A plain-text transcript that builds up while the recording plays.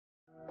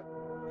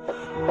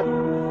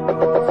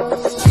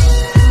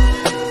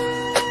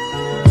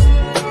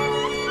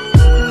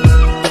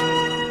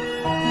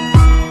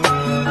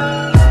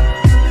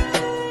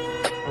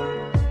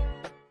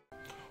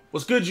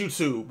good,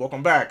 YouTube?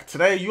 Welcome back.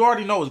 Today, you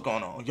already know what's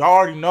going on. Y'all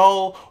already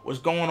know what's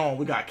going on.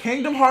 We got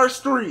Kingdom Hearts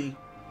 3.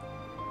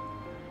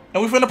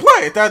 And we finna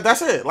play it.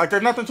 That's it. Like,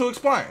 there's nothing to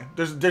explain.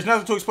 There's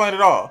nothing to explain at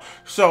all.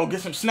 So,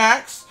 get some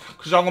snacks,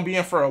 because y'all gonna be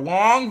in for a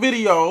long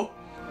video.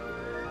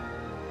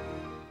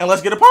 And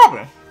let's get it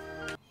popping.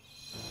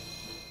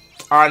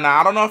 Alright, now,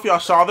 I don't know if y'all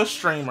saw the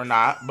stream or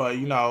not, but,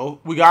 you know,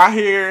 we got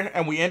here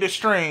and we ended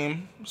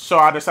stream. So,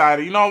 I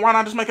decided, you know, why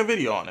not just make a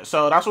video on it?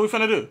 So, that's what we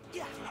finna do.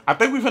 I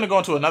think we're finna go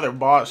into another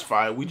boss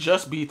fight. We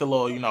just beat the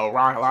little, you know,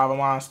 rock lava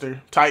monster,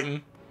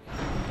 Titan.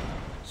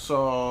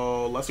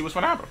 So, let's see what's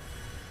gonna happen.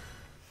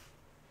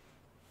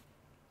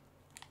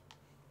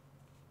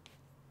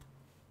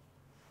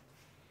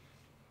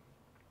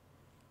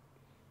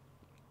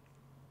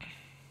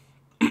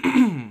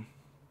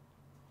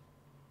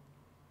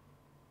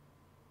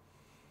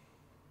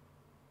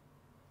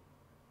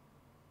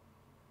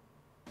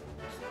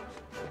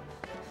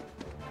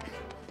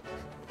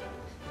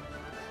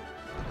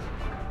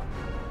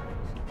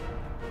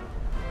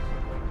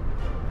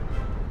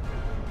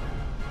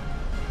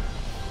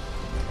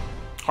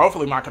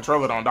 Hopefully my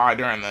controller don't die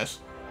during this.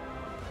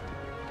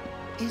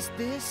 Is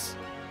this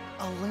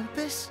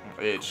Olympus?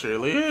 It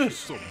surely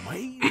is.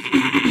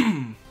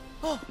 Amazing.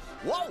 Oh,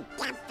 whoa!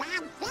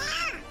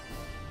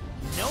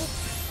 Nope.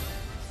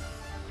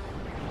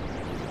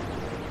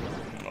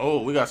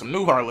 Oh, we got some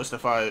new Heartless to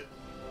fight.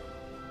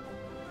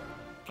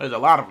 There's a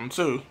lot of them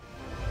too.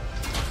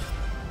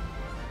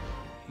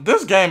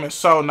 This game is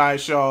so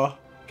nice, y'all.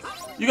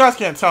 You guys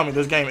can't tell me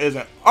this game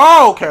isn't.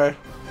 Oh, okay.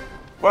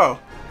 Whoa.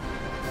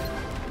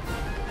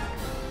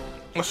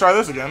 Let's try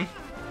this again.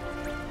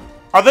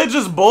 Are they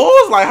just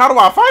bulls? Like, how do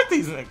I fight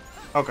these niggas?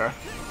 Okay.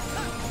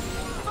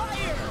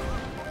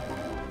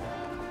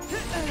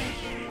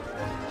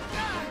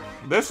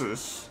 This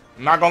is,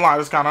 not gonna lie,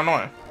 this is kind of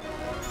annoying.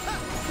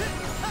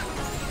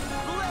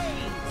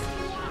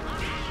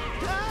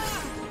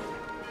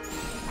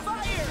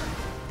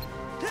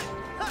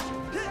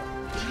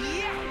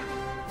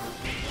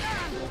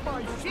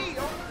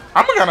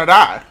 I'm gonna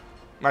die.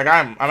 Like,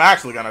 I'm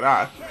actually gonna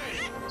die.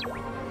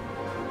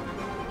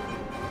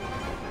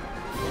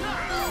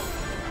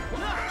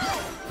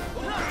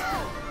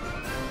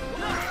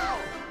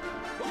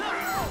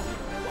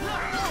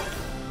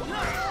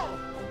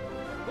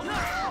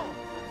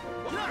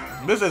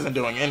 This isn't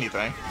doing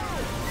anything.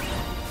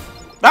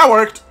 That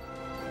worked.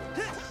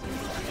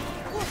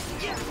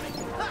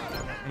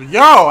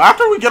 Yo,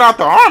 after we get out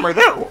the armor,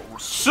 they're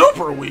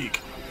super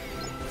weak.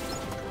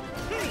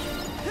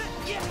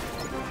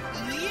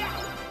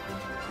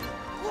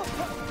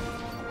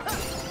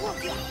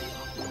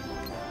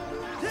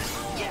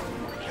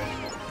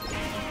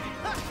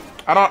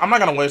 I'm not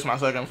gonna waste my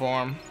second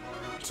form.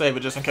 Save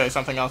it just in case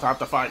something else I have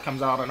to fight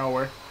comes out of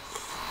nowhere.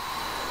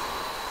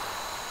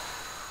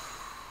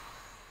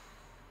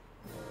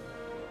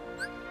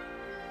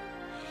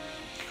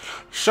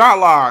 Shot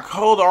lock.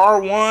 Hold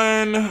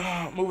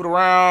R1. Move it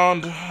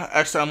around.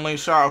 X to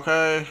unleash shot.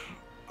 Okay.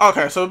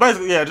 Okay, so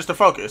basically, yeah, just to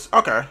focus.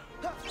 Okay.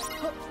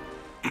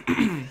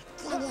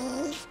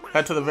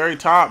 Head to the very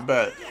top,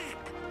 bet.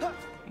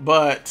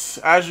 But,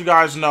 as you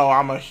guys know,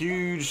 I'm a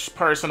huge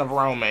person of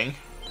roaming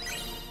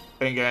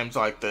in games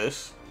like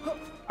this.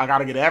 I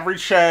gotta get every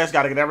chest,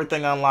 gotta get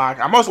everything unlocked.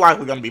 I'm most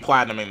likely gonna be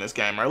platinuming this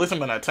game, or at least I'm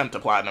gonna attempt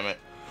to platinum it.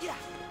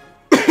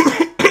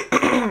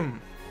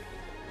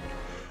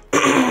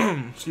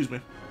 Excuse me.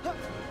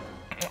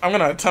 I'm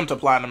gonna attempt to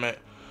platinum it,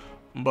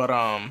 but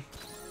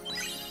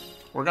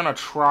we're gonna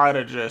try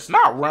to just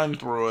not run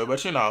through it,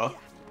 but you know,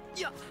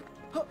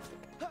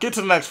 get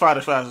to the next fight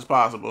as fast as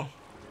possible.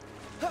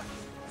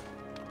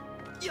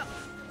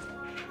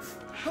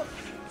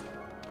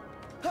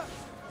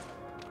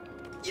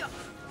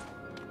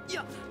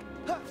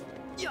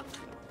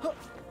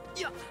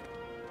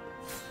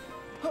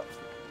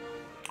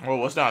 Well,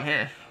 what's down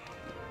here?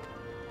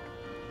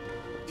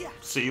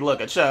 See,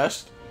 look, a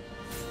chest.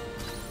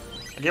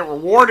 I get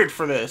rewarded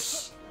for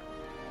this.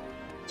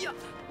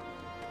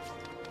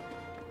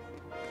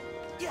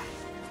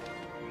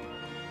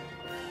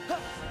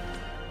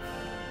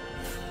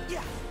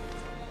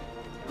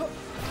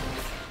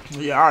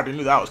 Yeah, I already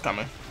knew that was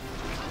coming.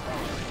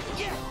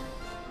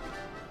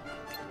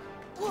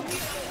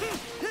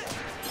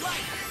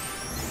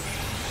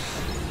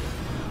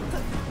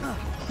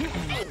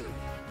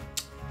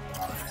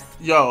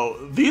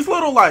 Yo, these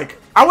little, like,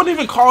 I wouldn't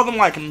even call them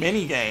like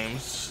mini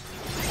games.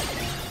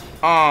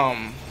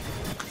 I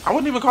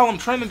wouldn't even call them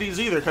Trinities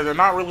either, because they're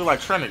not really like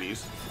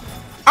Trinities.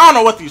 I don't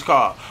know what these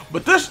call,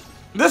 but this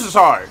is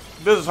hard.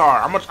 This is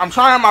hard. I'm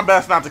trying my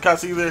best not to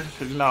cuss either,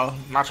 because, you know,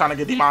 I'm not trying to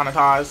get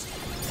demonetized.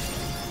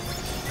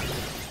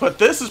 But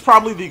this is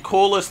probably the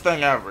coolest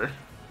thing ever.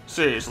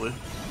 Seriously.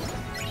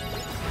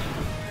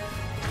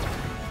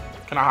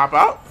 Can I hop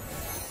out?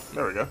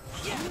 There we go.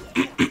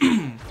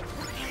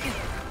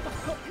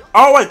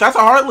 Oh wait, that's a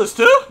Heartless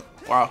too?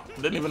 Wow,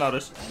 didn't even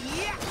notice.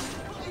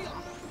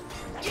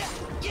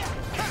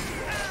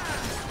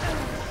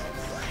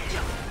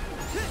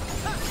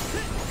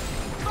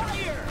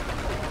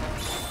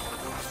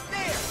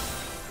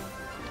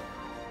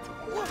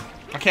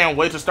 I can't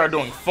wait to start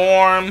doing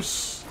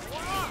forms.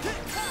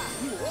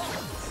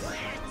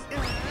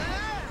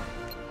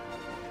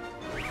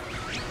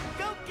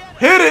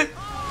 Hit it!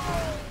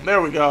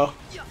 There we go.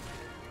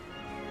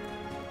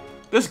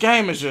 This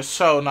game is just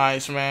so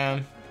nice,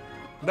 man.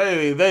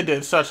 They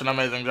did such an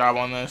amazing job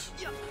on this.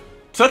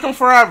 Took them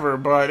forever,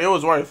 but it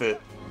was worth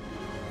it.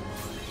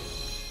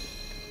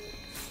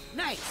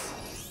 Nice.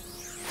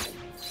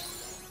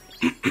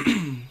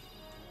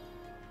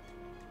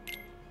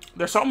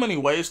 There's so many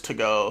ways to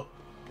go,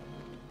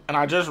 and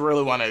I just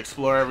really want to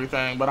explore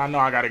everything, but I know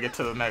I got to get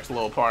to the next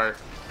little part.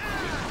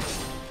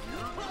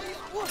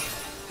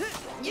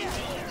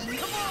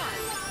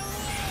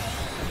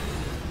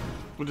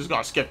 We're just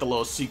gonna skip the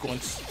little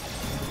sequence.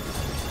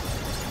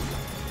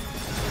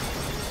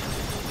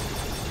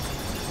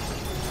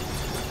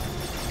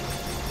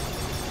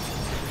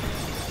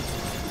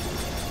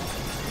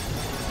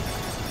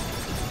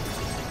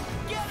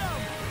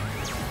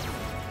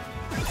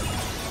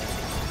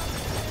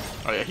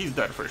 Oh yeah, he's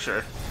dead for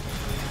sure.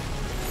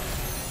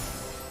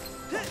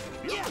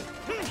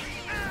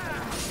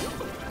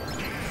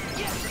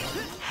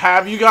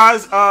 Have you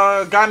guys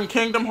gotten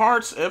Kingdom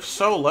Hearts? If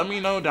so, let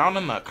me know down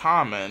in the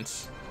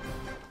comments.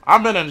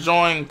 I've been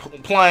enjoying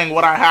playing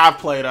what I have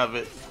played of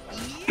it.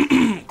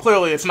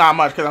 Clearly it's not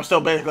much because I'm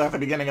still basically at the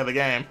beginning of the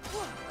game.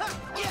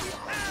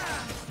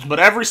 But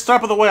every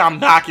step of the way I'm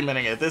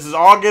documenting it. This is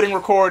all getting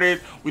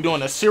recorded. We're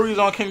doing a series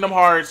on Kingdom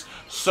Hearts.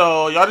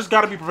 So y'all just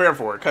gotta be prepared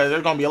for it because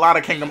there's gonna be a lot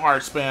of Kingdom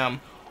Hearts spam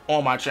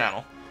on my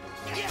channel.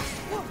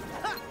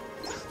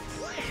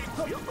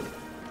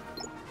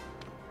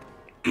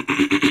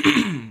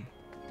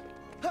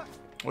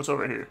 What's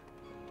over here?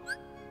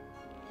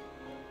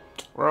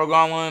 Royal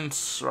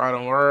Gauntlets, ride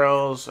on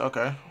Worlds.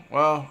 Okay.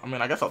 Well, I mean,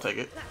 I guess I'll take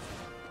it.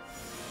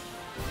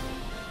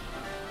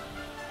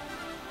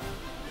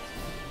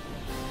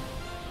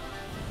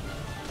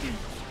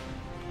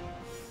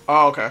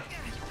 Oh, okay.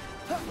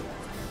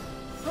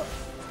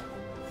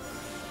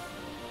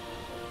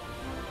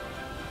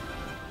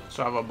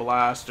 So I have a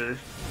blaster.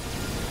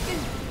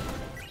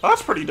 Oh,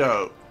 that's pretty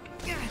dope.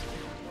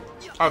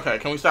 Okay,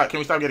 can we stop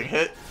getting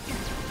hit?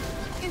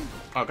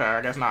 Okay,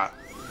 I guess not.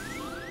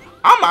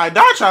 I might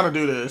die trying to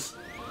do this.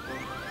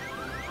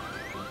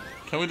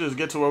 Can we just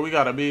get to where we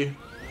gotta be?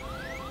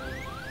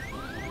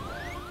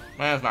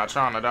 Man's not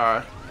trying to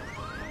die.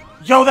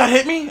 Yo, that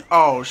hit me?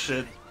 Oh,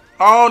 shit.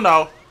 Oh,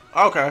 no.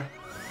 Okay.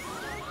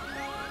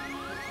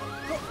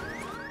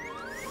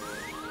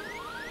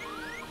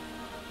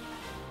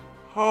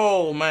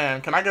 Oh,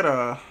 man. Can I get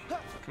a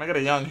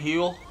young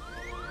heal?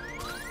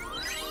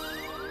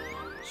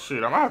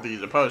 Shoot, I might have to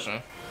use a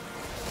potion.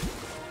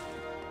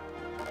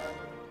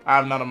 I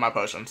have none of my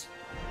potions.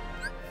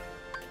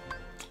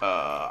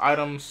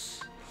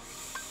 Items.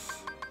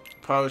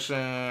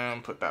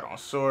 Potion. Put that on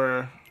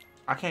Sora.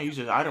 I can't use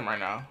his item right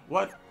now.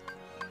 What?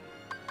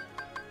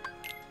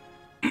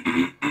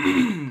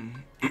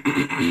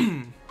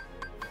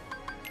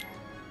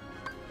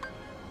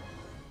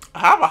 I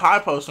have a high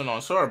potion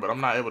on Sora, but I'm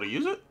not able to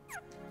use it?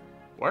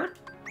 Word?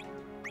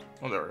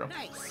 Oh, there we go.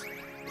 Nice.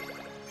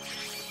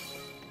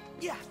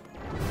 Yeah.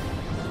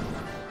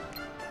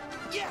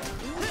 Yeah.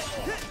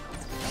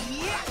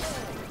 Yeah.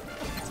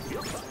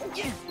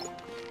 Yeah.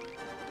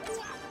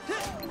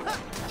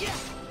 Yeah.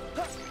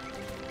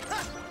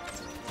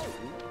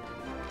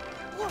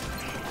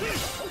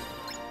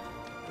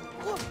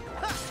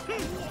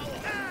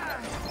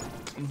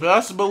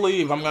 Best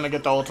believe I'm gonna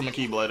get the ultimate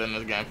Keyblade in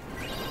this game.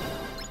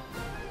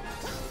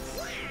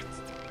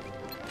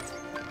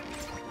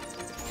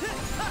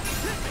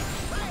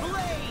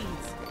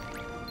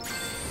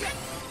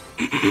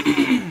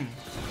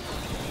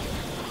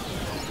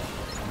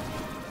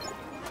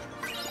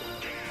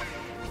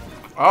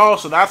 Oh,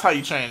 so that's how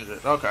you change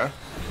it. Okay.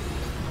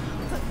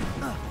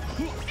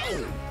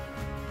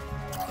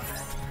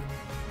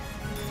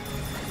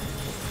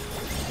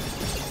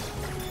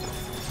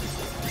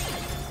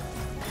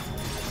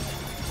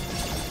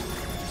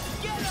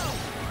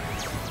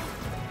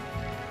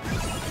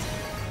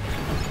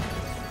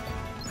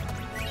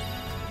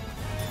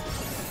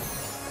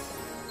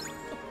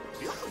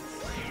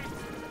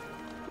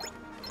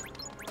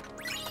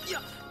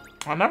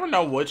 I never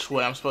know which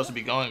way I'm supposed to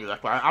be going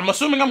exactly. I'm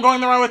assuming I'm going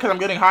the right way because I'm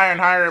getting higher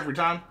and higher every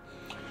time.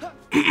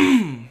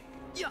 And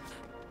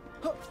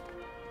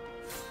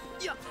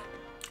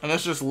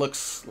this just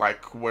looks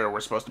like where we're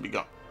supposed to be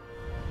going.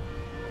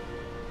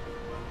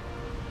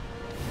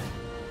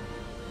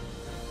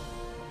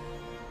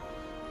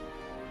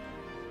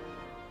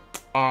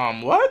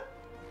 What?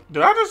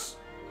 Did I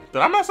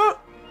mess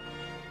up?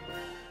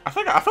 I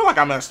feel like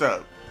I messed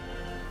up.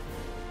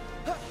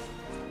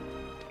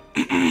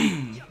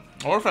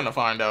 We're finna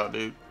find out,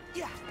 dude.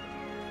 Yeah.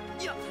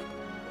 Yeah.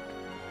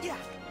 Yeah.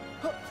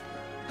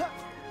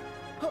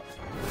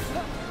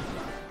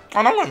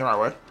 Oh, no, I'm going the right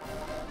way.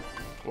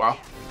 Wow.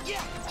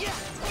 Yeah. Yeah.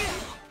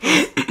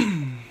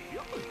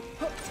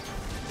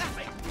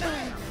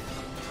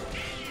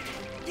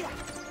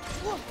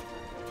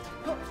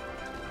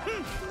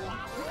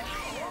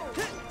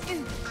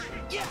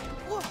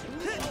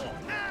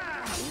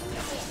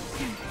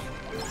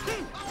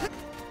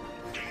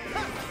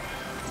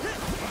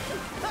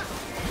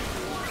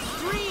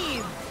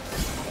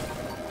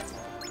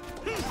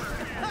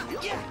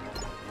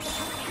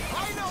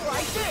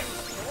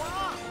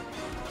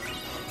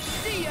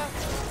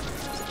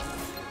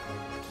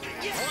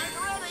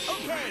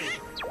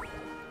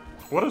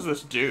 What does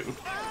this do?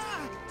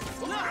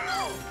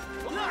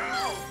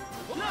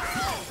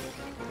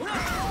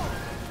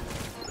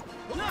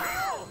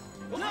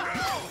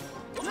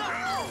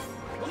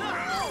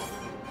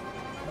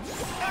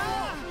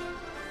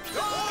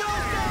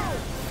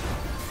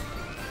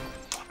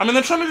 I mean,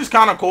 the Trinity's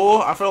kind of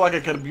cool. I feel like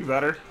it could be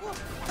better.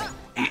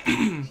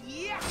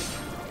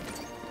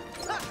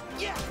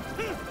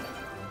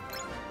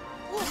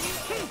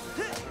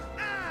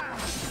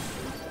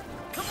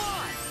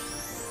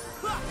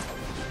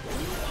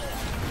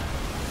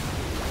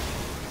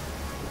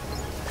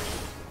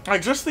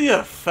 Like, just the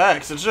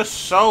effects, it's just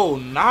so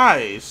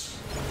nice.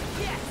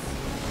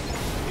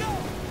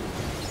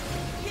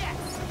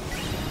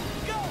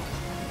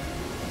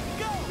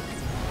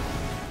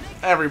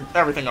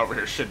 Everything over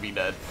here should be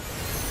dead.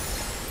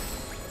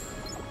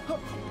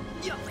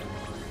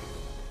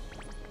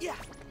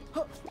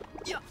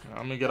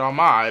 Let me get all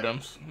my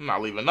items. I'm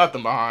not leaving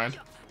nothing behind.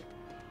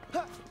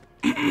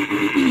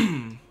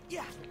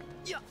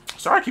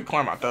 Sorry, I keep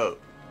clearing my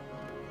throat.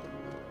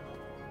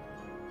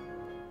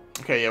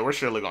 Okay, yeah, we're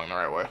surely going the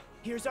right way.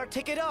 Here's our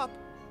ticket up.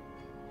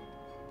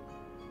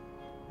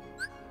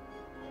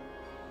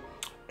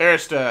 Air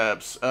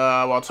steps.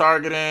 While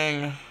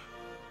targeting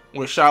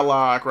with shot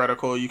lock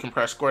reticle, you can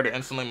press square to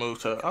instantly move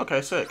to.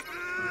 Okay, sick.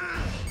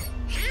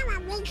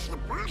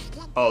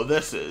 Oh,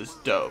 this is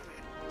dope.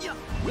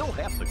 We'll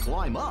have to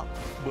climb up,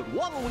 but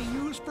what will we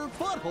use for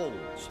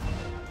footholds?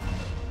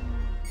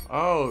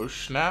 Oh,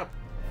 snap.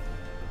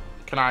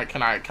 Can I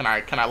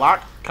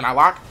lock? Can I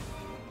lock?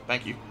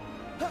 Thank you.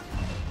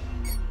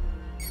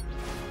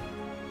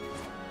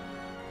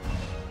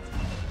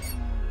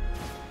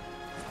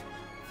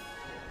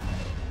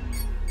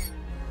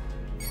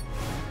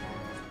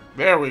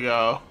 There we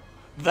go.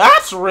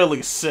 That's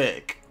really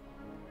sick.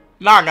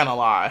 Not gonna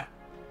lie.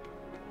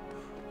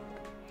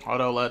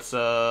 Although, let's,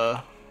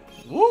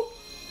 whoop.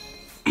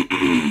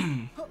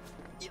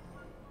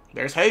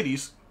 There's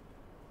Hades.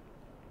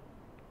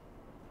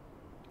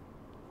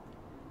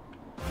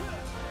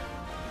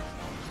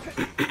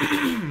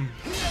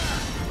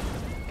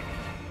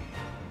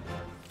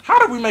 How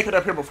did we make it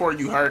up here before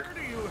you, Herc? Where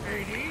do you,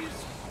 Hades?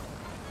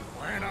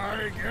 When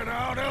I get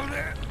out of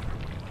there?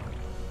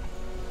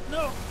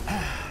 No.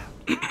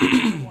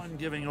 One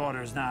giving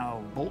orders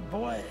now, bolt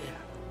boy.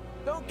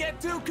 Don't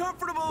get too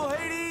comfortable,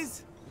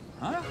 Hades.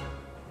 Huh?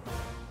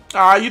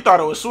 Ah, you thought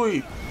it was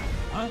sweet.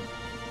 Huh?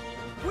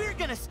 We're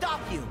gonna stop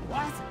you.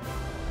 What?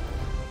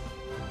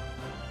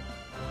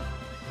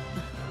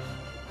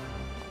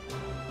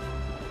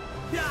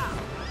 Yeah.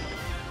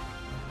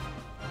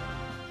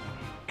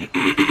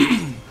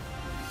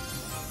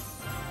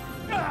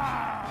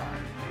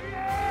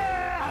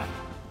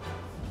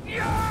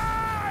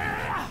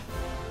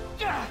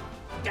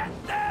 Get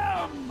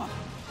them!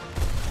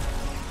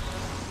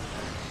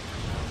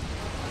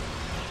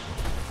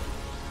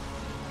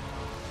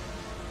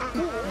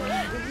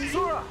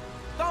 Sora,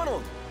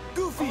 Donald,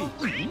 Goofy.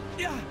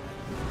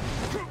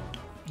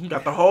 You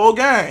got the whole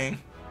gang.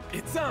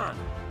 It's on.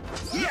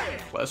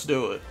 Let's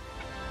do it.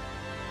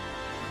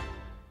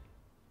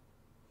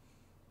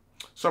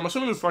 So I'm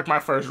assuming this is like my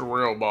first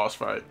real boss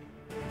fight.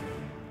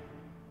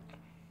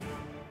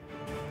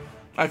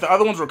 Like the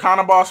other ones were kind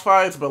of boss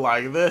fights, but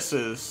like this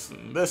is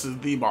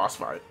the boss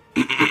fight.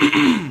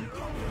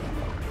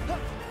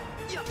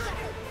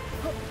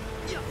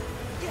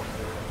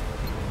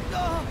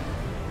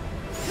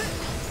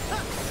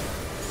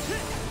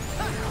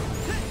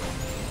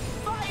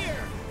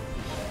 Fire!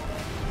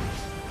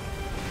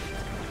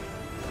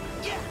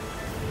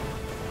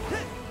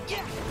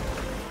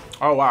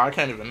 Oh wow, I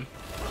can't even.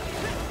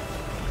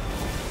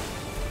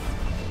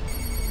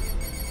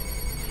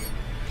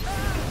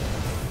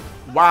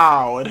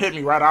 Wow, it hit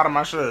me right out of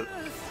my shit.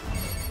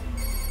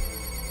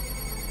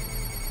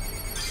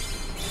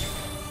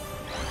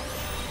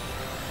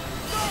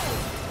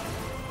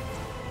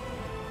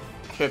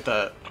 Hit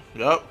that.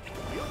 Yup.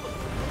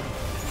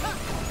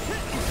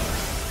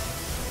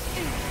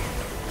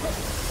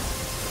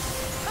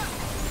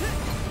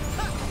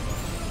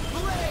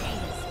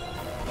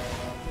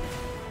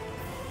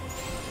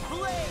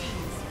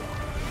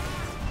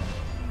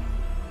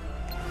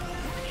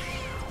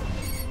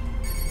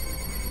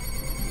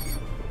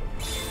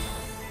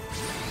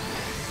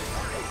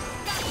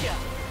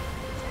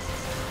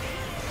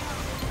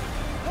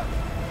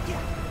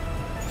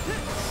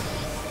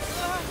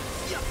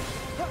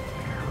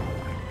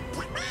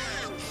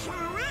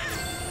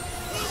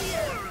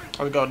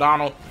 Let's go,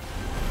 Donald.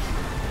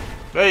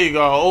 There you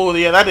go. Oh,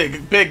 yeah, that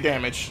did big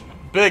damage.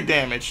 Big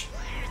damage.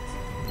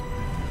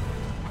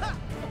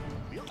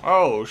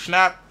 Oh,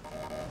 snap.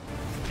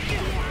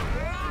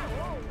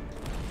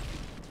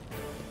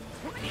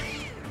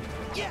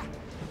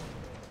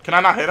 Can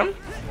I not hit him?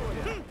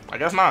 I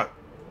guess not.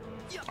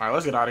 Alright,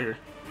 let's get out of here.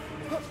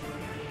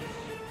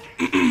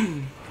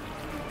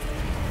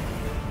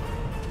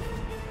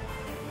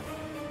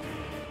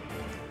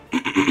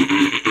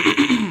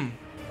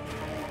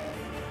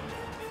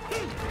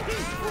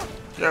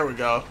 There we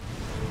go.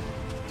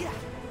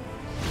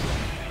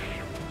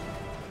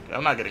 Yeah,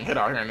 I'm not getting hit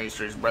out here in these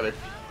streets, brother.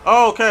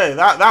 Okay,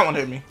 that one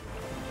hit me.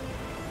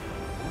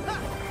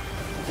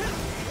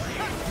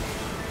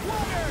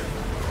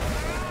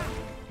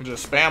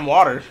 Just spam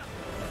water.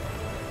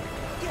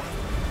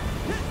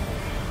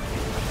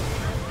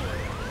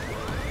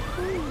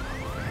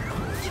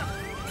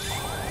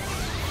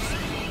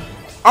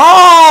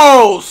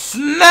 Oh,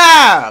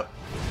 snap!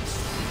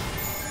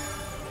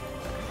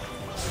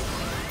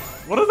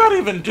 What does that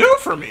even do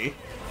for me?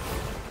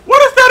 What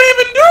does that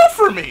even do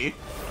for me?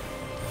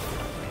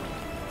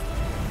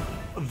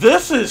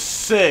 This is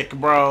sick,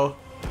 bro.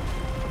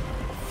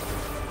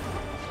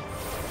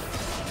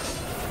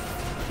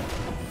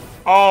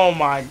 Oh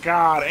my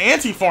god.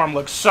 Anti-form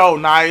looks so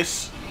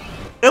nice.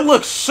 It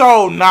looks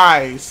so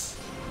nice.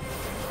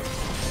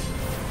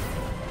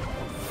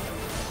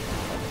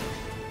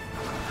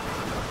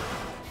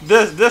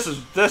 This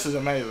is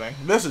amazing.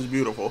 This is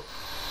beautiful.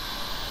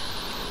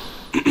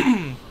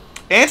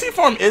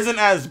 Anti-form isn't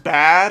as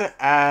bad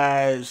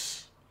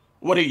as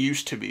what it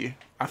used to be.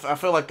 I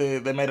feel like they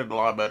made it a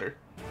lot better.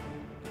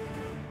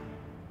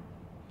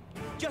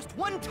 Just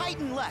one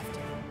Titan left.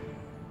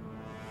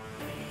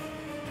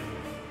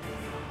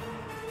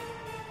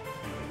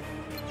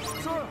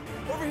 Sora,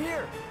 over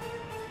here.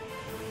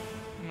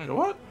 Nigga,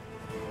 what?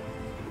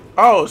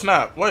 Oh,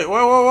 snap. Wait,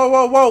 whoa, whoa,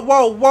 whoa, whoa,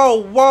 whoa, whoa,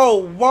 whoa,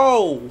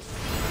 whoa.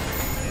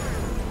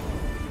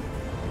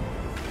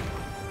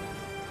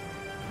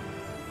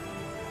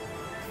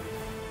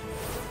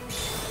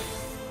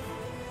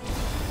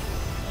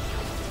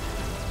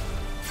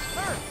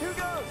 Here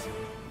goes.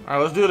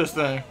 Alright, let's do this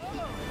thing.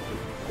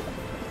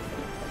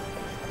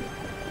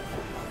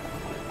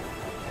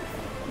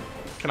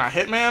 Can I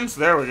hit mans?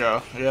 There we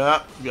go.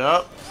 Yep,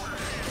 yep.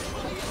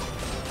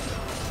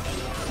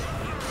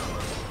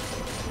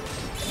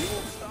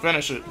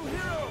 Finish it.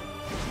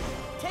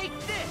 Take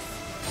this.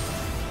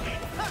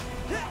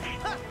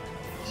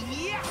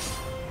 Yeah.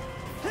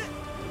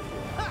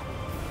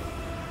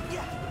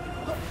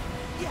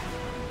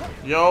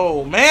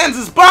 Yo, mans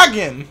is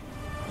bugging.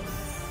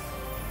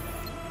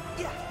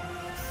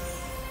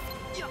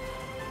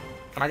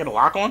 Can I get a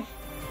lock on?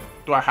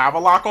 Do I have a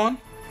lock on?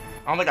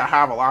 I don't think I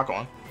have a lock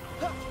on.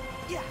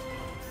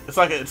 It's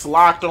like it's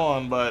locked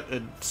on, but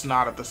it's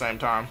not at the same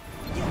time.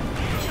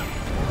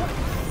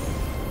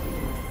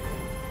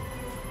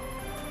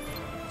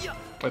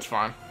 It's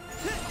fine.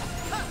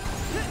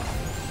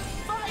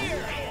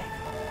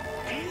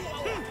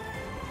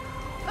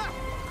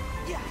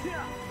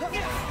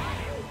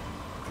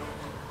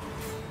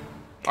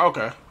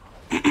 Okay.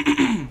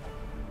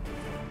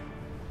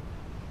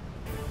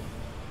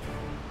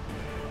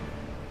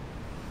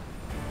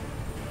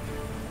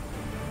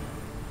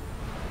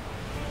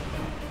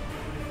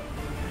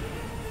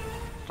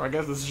 So I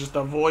guess this is just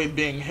avoid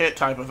being hit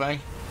type of thing.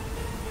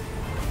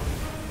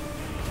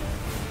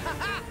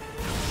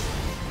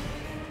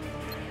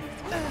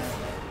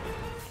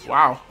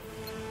 Wow.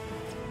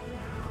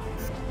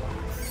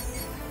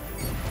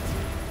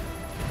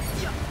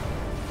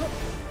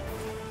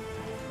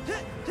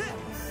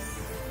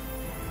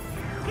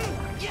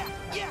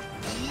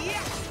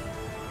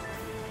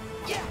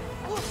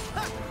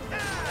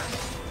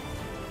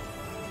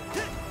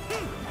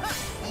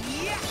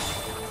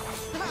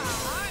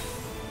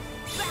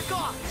 Back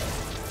off.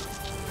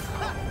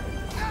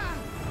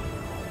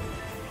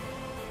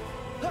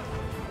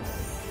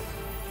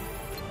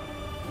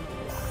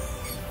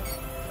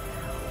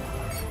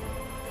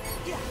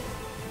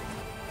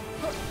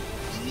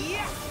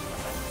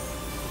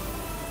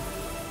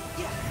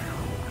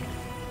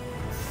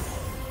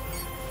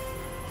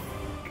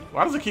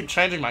 Why does it keep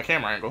changing my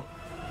camera angle?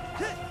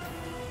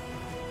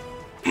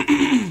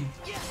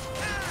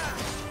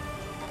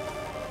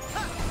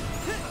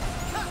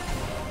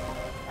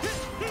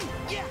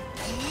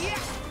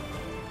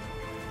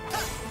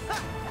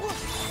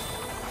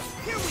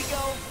 Here we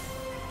go.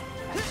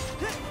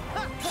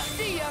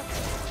 See ya.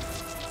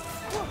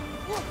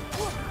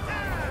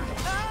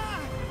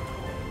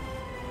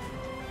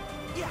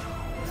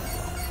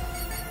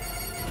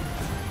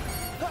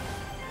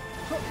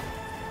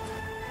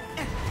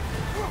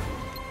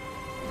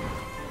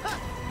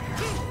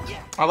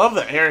 I love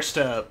the air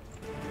step.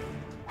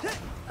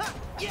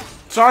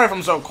 Sorry if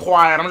I'm so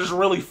quiet. I'm just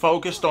really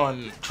focused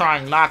on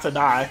trying not to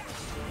die.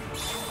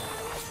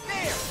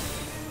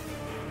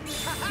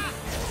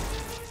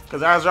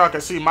 Because as y'all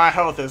can see, my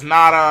health is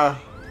not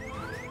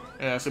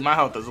yeah, see, my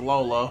health is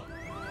low.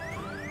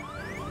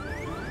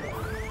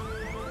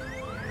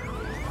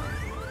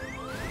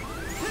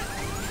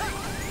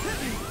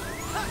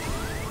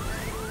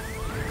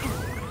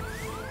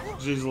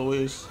 Jeez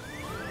Louise.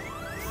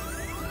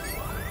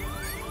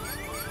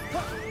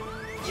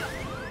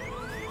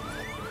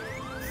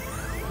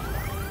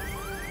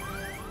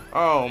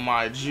 Oh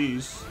my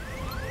jeez.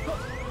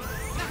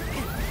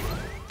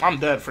 I'm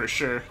dead for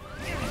sure.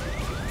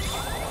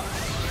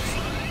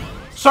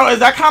 So is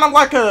that kind of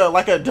like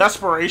a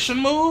desperation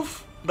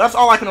move? That's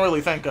all I can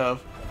really think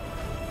of.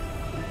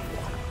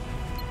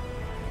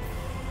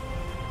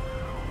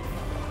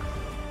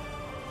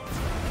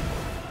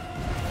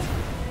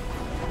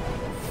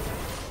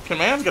 Can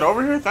mans get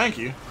over here? Thank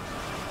you.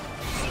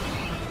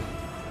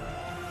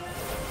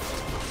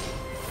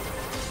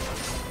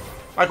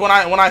 Like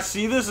when I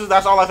see this,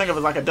 that's all I think of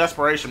is like a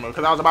desperation move,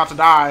 because I was about to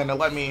die and it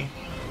let me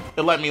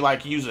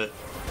like use it.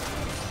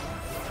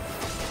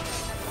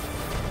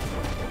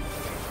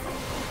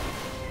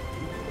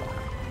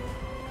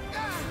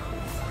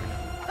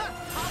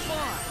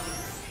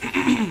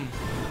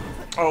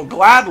 Oh,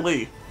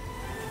 gladly.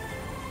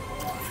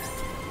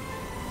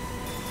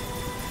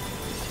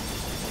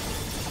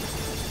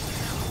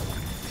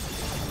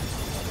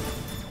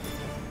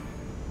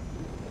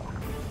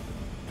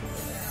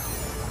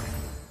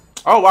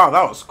 Oh wow,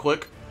 that was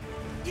quick.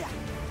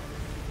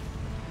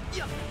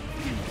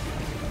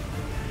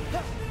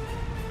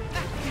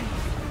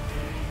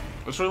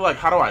 It's really like,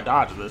 how do I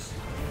dodge this?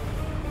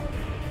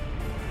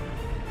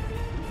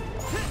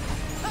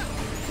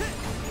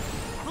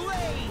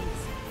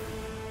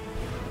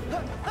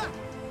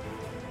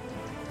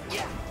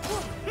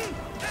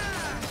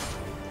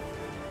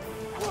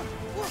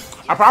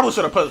 I probably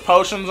should have put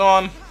potions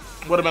on.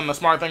 Would have been the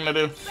smart thing to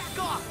do.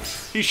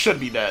 He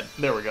should be dead.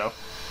 There we go.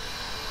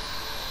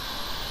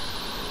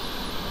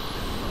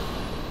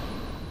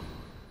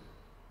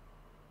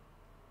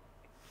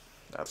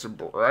 That's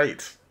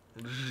bright.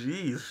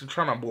 Jeez, you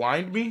trying to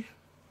blind me?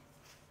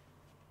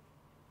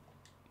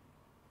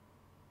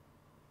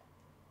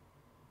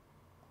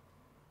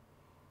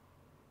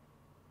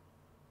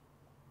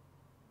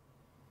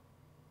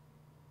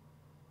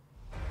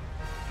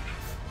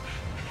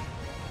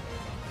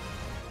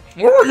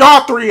 Where were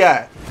y'all three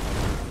at?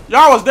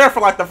 Y'all was there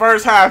for like the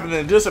first half and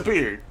then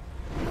disappeared.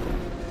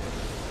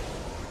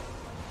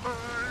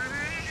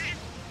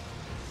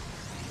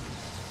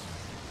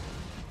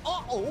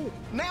 Uh-oh,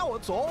 now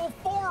it's all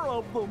four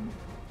of them.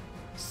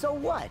 So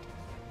what?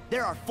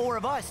 There are 4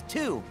 of us,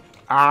 too.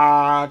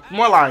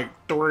 More like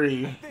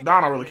 3.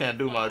 Donna really can't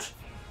do much.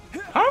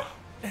 Huh?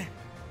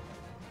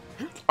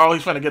 Oh,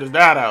 he's finna get his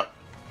dad out.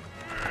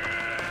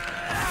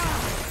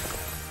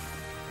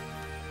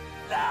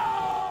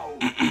 No!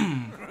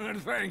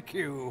 Thank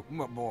you,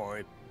 my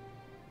boy.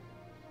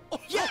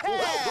 Yeah!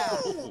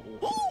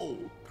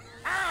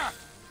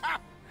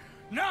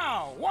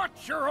 Now,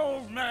 watch your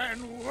old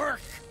man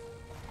work.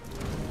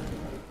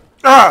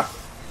 Ah!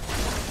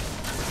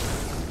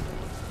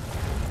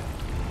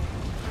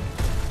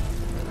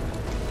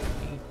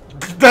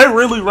 They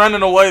really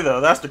running away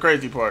though. That's the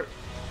crazy part.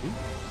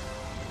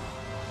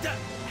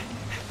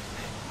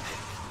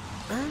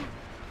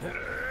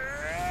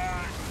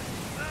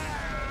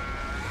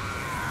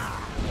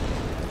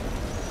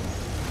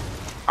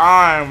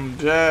 I'm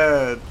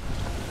dead.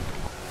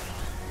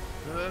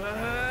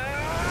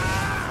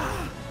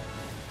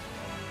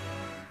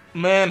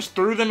 Man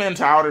threw them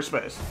into outer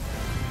space.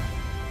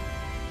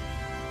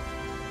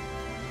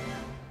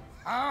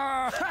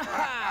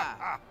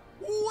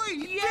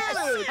 We did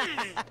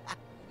it!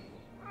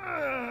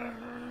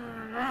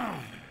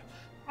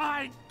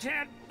 I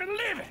can't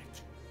believe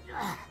it!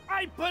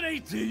 I put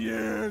 18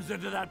 years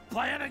into that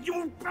plan and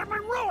you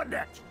ruined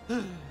it!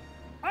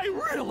 I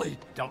really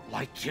don't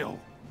like you.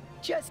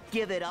 Just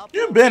give it up.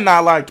 You've been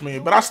not liked me,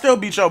 but I still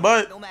beat your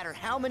butt. No matter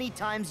how many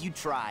times you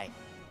try.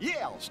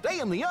 Yeah, stay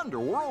in the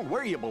underworld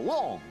where you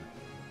belong.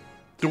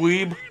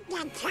 Dweeb.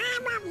 The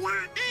time of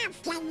your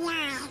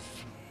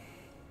afterlife.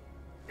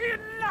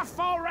 Enough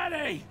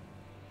already!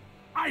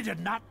 I did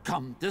not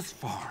come this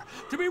far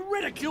to be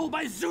ridiculed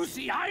by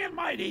Zeusy High and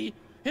Mighty,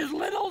 his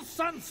little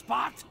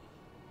sunspot,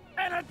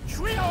 and a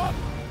trio of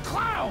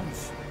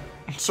clowns!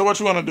 So what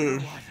you want to do?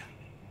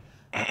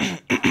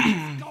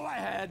 Go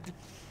ahead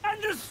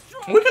and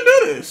destroy. We can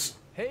do this.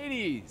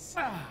 Hades!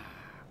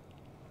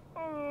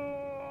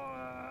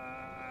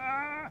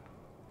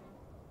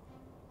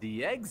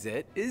 The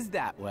exit is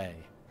that way.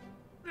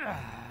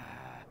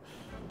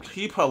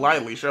 He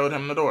politely showed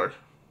him the door.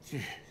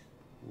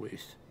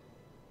 Wait.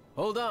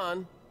 Hold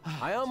on.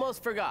 I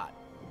almost forgot.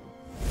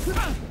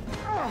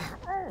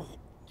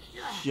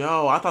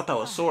 Yo, I thought that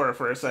was Sora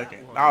for a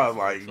second. I was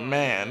like,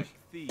 man.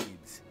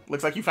 Thieves.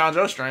 Looks like you found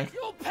your strength.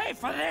 You'll pay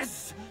for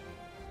this!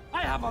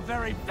 I have a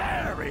very,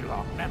 very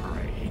long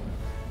memory.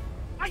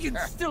 I can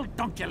still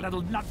dunk your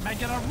little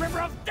nutmeg in a river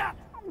of death!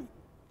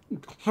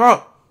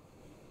 Huh.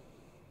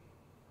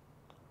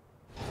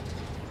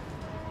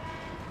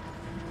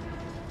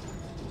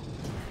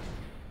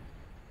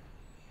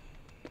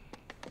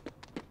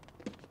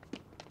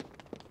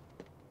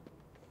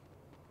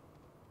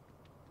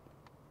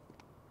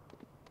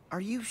 Are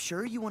you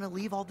sure you want to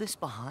leave all this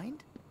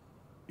behind?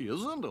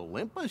 Isn't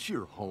Olympus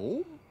your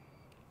home?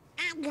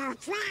 I'm your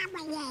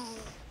family.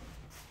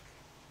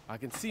 I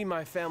can see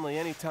my family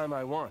anytime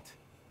I want.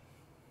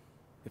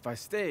 If I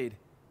stayed,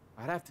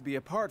 I'd have to be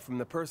apart from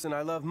the person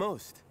I love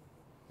most.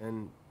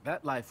 And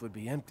that life would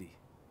be empty.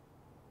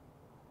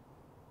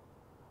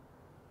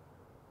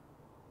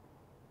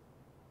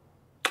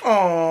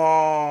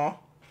 Aww.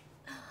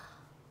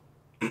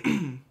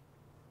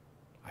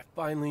 I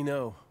finally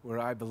know where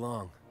I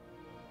belong.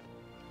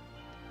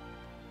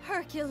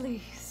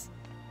 Hercules.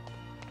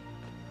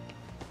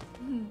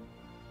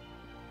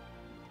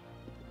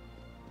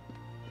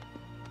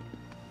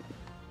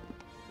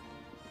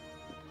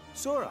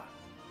 Sora,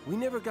 we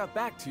never got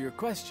back to your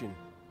question.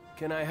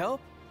 Can I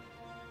help?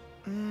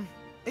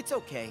 It's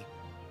okay.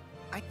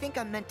 I think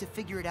I'm meant to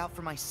figure it out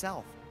for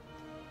myself.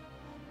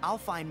 I'll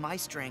find my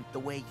strength the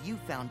way you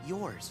found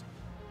yours.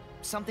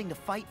 Something to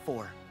fight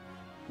for,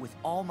 with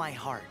all my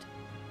heart.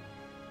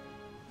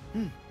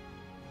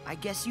 I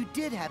guess you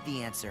did have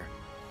the answer.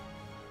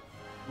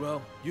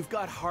 Well, you've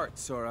got heart,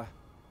 Sora.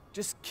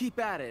 Just keep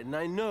at it, and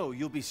I know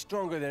you'll be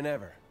stronger than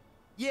ever.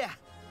 Yeah,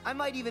 I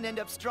might even end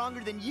up stronger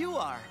than you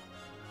are.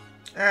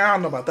 I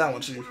don't know about that one,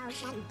 Chief.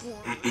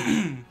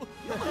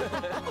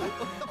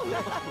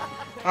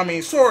 I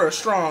mean, Sora's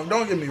strong,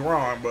 don't get me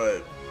wrong,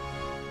 but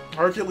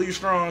Hercules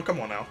strong?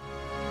 Come on now.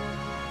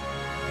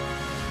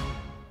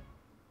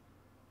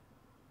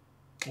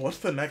 What's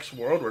the next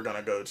world we're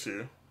gonna go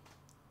to?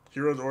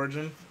 Hero's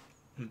Origin?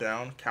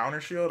 Down.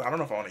 Counter Shield? I don't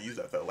know if I want to use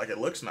that, though. Like, it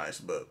looks nice,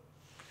 but...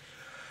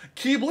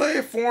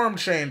 Keyblade form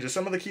changes.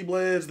 Some of the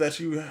Keyblades that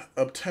you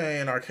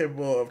obtain are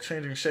capable of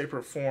changing shape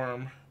or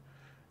form.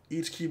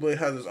 Each Keyblade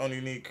has its own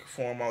unique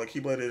form. While the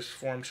Keyblade is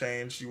form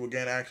changed, you will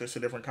gain access to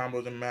different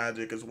combos and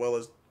magic, as well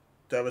as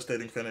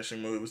devastating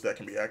finishing moves that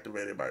can be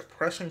activated by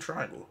pressing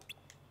triangle.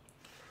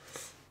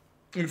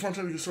 Your form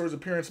change of your sword's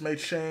appearance may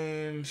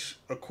change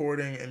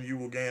according, and you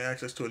will gain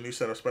access to a new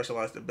set of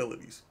specialized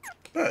abilities.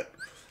 But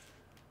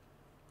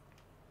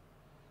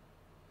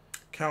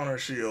Counter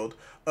Shield.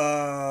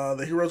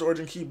 The Hero's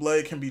Origin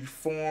Keyblade can be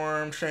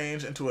form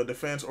changed into a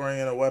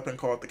defense-oriented weapon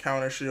called the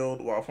Counter Shield,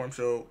 while Form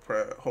Shield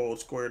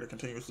holds square to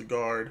continuously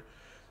guard.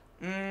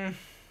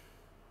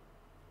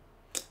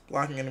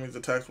 Blocking enemies'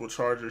 attacks will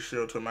charge your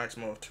shield to a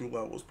maximum of 2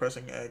 levels.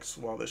 Pressing X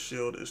while the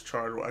shield is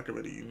charged will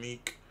activate a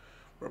unique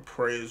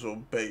reprisal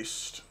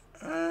based.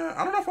 I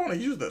don't know if I want to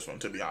use this one,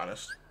 to be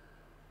honest.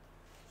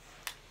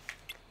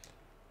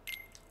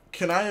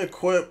 Can I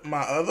equip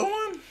my other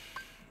one?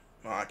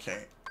 No, I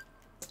can't.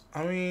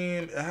 I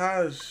mean, it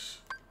has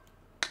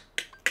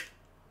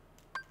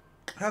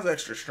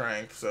extra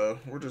strength, so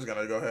we're just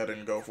gonna go ahead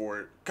and go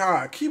for it.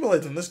 God,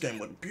 Keyblades in this game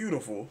look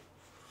beautiful.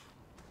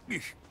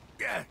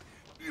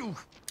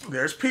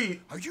 There's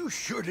Pete. Are you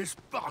sure this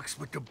box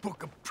with the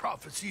Book of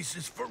Prophecies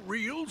is for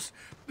reals?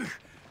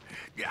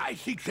 I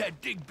think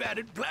that dingbat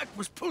in black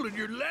was pulling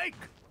your leg.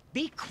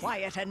 Be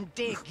quiet and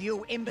dig,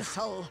 you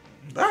imbecile.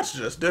 That's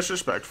just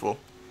disrespectful.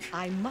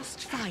 I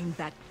must find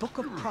that Book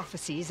of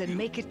Prophecies and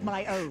make it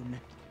my own.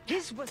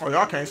 His was Oh,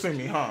 y'all can't see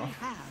me, huh?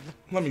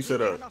 Let me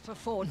sit up. I cannot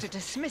afford to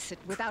dismiss it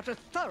without a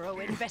thorough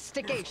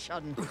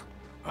investigation.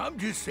 I'm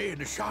just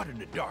saying a shot in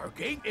the dark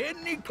ain't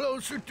any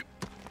closer to...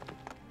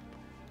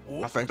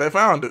 I think they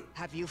found it.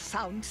 Have you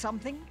found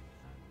something?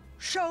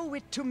 Show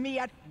it to me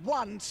at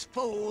once,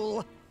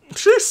 fool.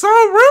 She's so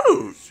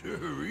rude.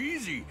 Sure,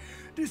 easy.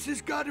 This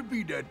has got to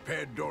be that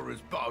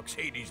Pandora's box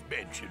Hades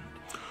mentioned.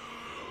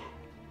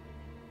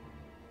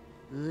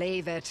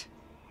 Leave it.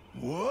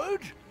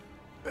 What?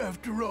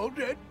 After all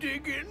that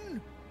digging?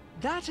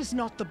 That is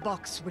not the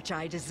box which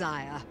I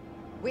desire.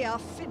 We are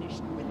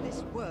finished with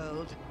this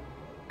world.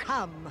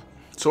 Come.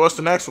 So what's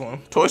the next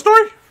one? Toy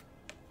Story?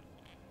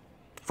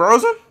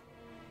 Frozen?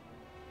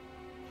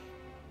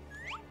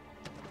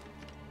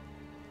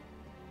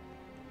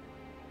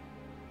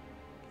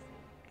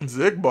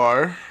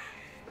 Zigbar.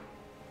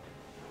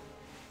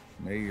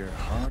 May your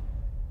heart...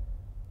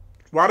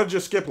 Why did you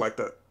skip like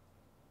that?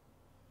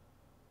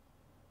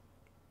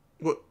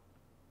 What?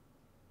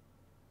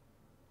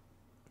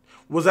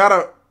 Was that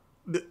a...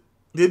 Did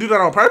you do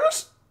that on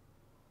purpose?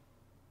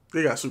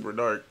 They got super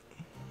dark.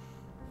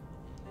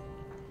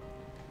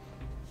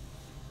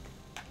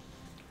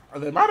 Or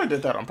they might have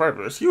did that on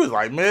purpose. He was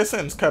like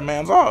mid-sentence, cut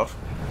man's off.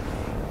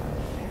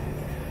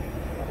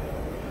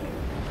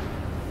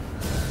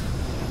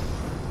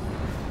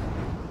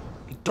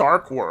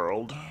 Dark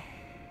World.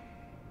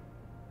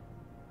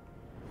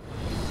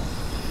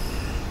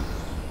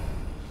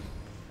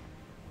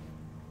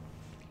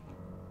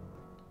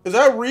 Is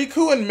that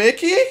Riku and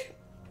Mickey?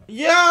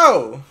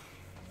 Yo!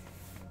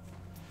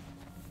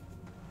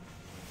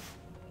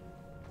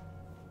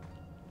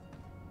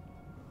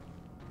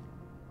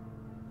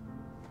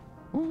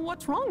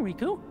 What's wrong,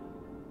 Riku?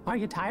 Are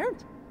you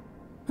tired?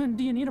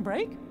 Do you need a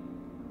break?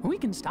 We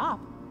can stop.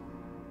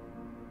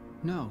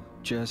 No,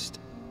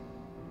 just...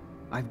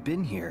 I've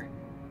been here.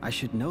 I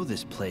should know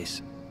this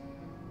place.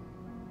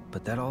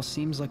 But that all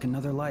seems like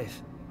another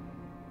life.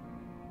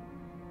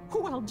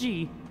 Well,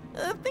 gee,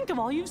 think of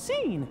all you've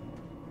seen.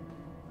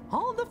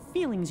 All the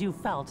feelings you've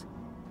felt.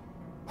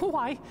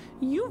 Why,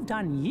 you've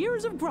done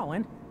years of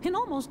growing in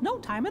almost no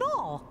time at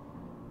all.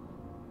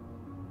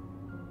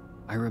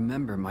 I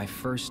remember my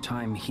first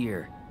time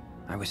here.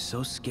 I was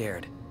so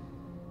scared.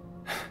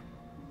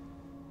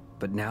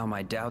 But now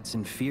my doubts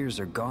and fears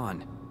are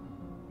gone.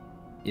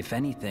 If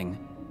anything,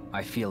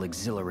 I feel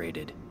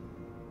exhilarated.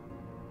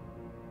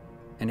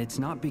 And it's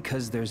not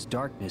because there's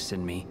darkness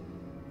in me.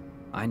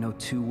 I know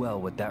too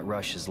well what that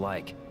rush is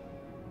like.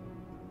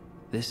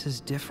 This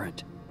is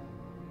different.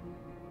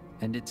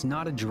 And it's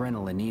not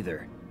adrenaline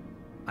either.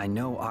 I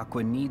know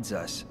Aqua needs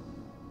us,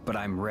 but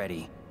I'm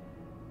ready.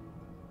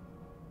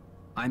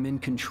 I'm in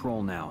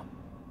control now.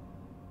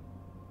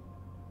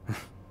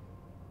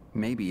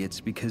 Maybe it's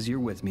because you're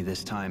with me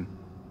this time.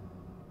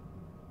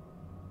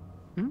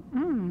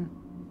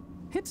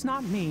 It's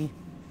not me.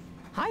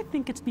 I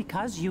think it's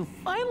because you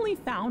finally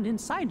found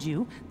inside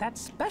you that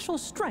special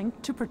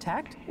strength to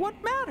protect what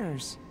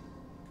matters.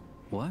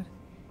 What?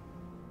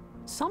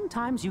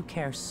 Sometimes you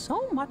care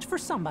so much for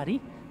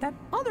somebody that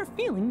other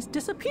feelings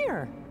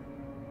disappear.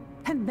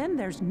 And then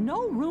there's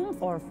no room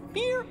for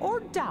fear or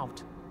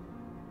doubt.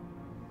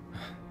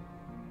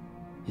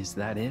 Is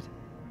that it?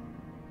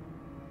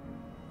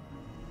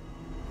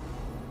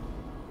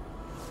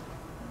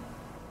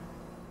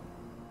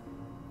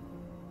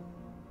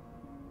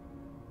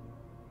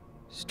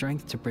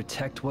 Strength to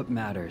protect what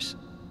matters.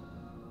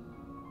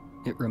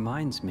 It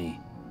reminds me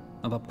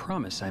of a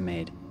promise I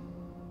made.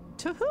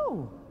 To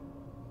who?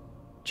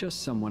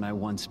 Just someone I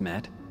once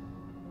met.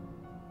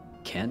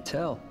 Can't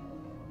tell.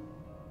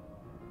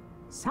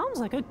 Sounds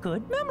like a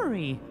good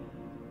memory.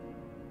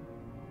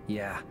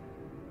 Yeah.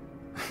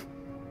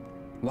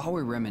 While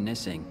we're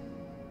reminiscing,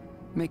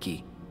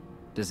 Mickey,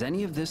 does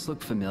any of this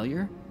look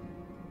familiar?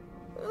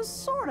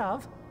 Sort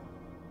of.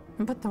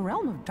 But the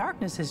realm of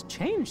darkness has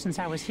changed since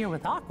I was here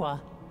with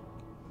Aqua.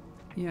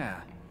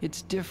 Yeah,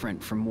 it's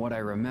different from what I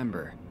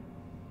remember.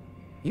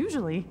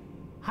 Usually,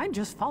 I'd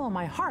just follow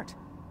my heart,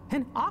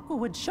 and Aqua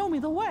would show me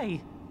the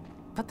way.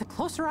 But the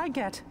closer I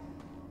get,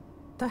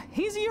 the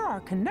hazier our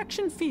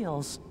connection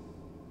feels.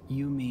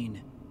 You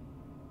mean?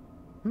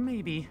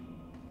 Maybe,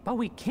 but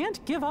we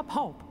can't give up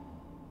hope.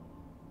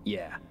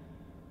 Yeah.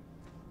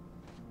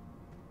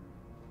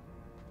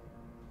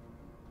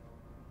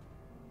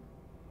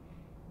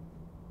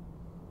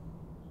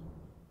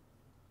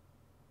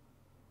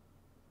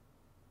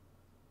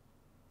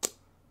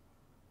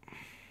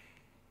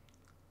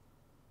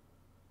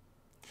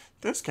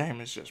 This game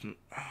is just, oh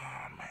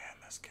man,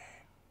 this game.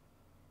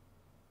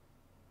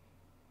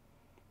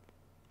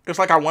 It's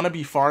like I want to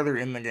be farther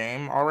in the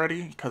game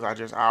already, because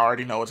I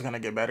already know it's going to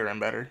get better and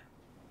better.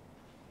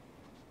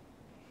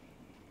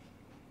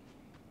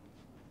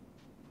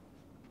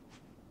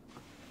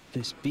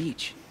 This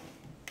beach.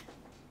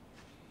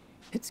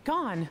 It's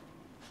gone.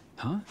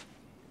 Huh?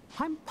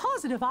 I'm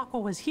positive Aqua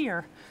was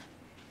here.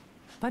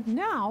 But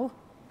now,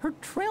 her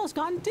trail's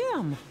gone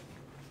dim.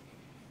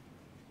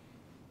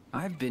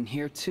 I've been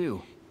here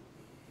too.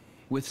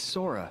 With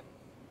Sora.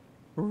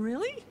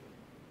 Really?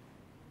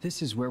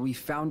 This is where we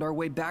found our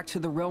way back to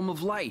the realm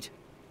of light.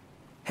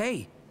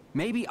 Hey,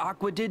 maybe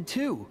Aqua did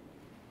too.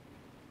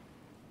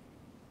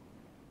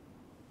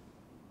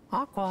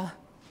 Aqua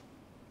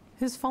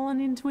has fallen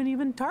into an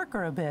even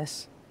darker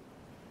abyss.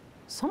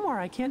 Somewhere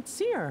I can't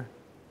see her.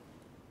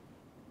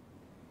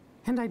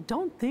 And I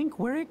don't think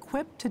we're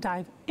equipped to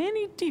dive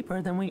any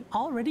deeper than we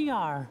already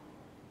are.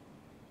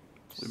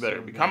 We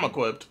better become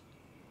equipped.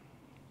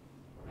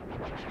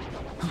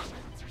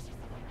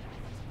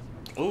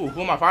 Ooh,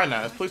 who am I fighting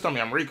as? Please tell me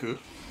I'm Riku.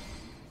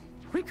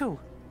 Riku,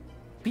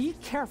 be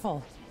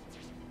careful.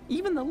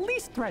 Even the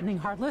least threatening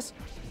Heartless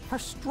are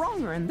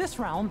stronger in this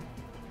realm.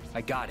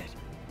 I got it.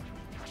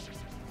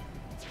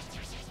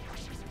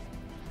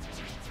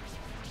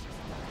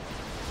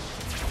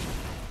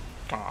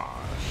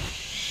 Aw,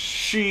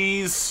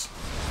 she's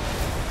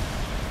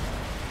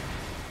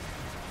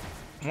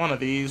one of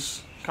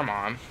these. Come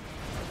on.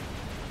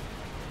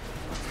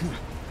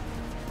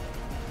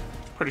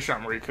 Pretty sure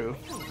I'm Riku.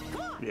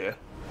 Yeah.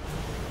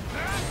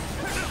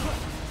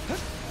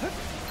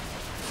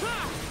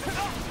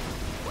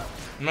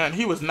 Man,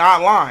 he was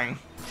not lying.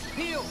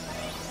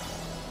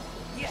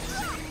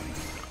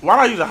 Why'd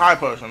I use a high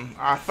potion?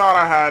 I thought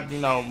I had, you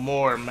know,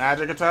 more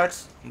magic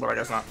attacks, but I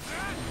guess not.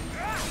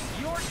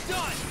 You're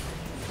done.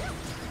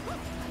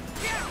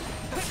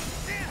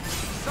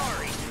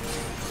 Sorry.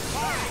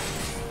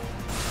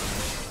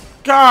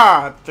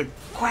 God, the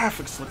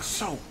graphics look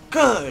so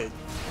good.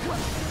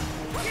 You're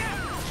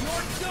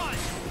done.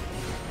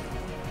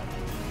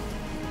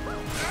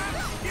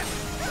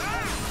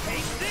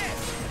 Take this.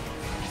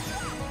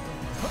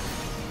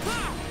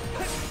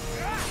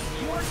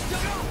 You're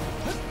done.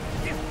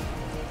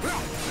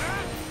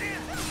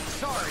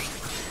 Sorry.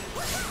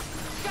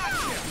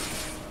 Gotcha.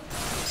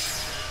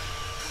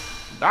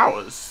 That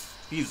was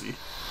easy.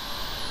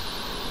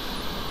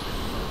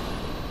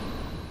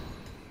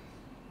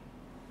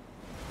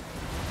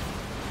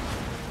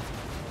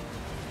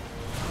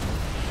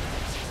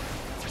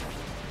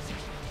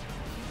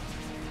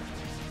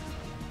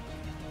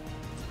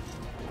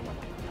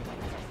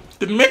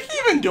 Did Mickey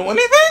even do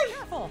anything?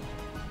 Careful.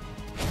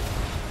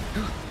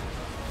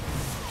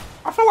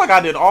 I feel like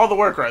I did all the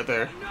work right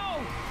there.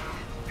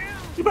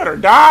 You better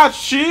dodge,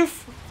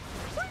 Chief.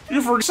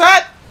 You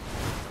forgot?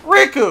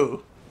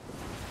 Riku.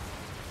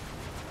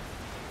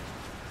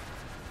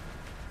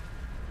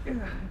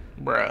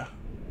 Bruh.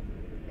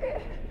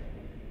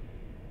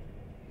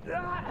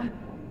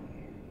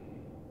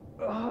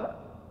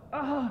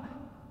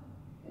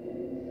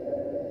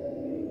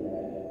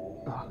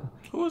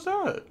 Who was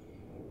that?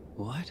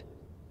 What?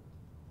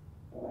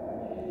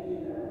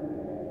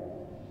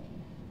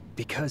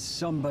 Because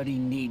somebody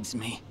needs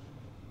me.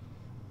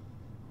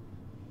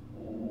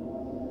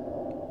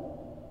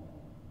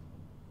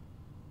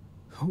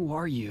 Who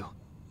are you?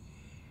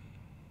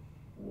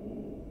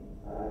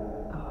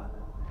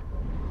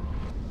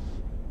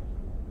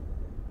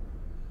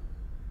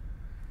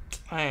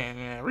 Hey,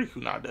 man, Riku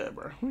not dead,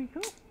 bro.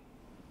 Riku?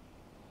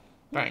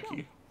 Thank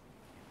you.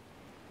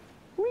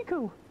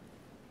 Riku!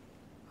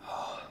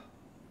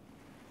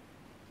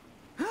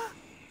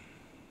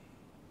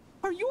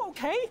 Are you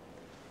okay?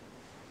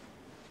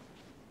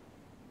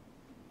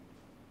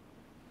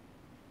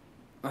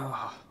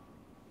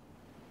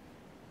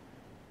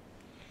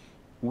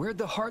 Where'd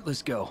the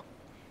Heartless go?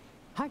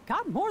 I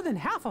got more than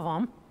half of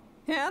them,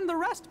 and the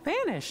rest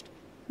vanished.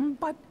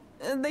 But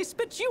they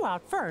spit you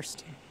out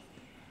first.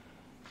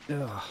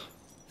 Ugh,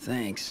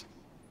 thanks.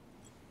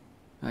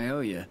 I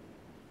owe you.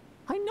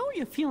 I know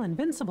you feel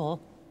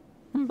invincible,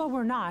 but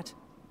we're not.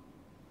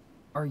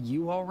 Are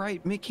you all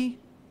right, Mickey?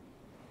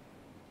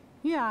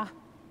 Yeah,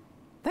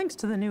 thanks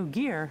to the new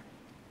gear.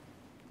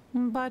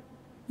 But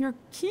your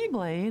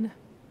Keyblade...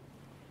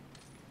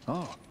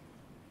 Oh.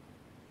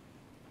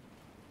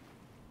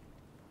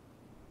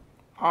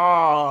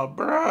 Aw,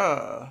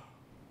 bruh.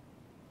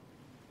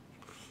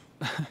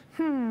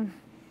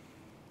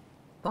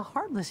 The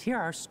Heartless here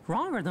are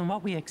stronger than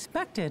what we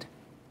expected.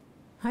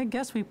 I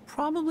guess we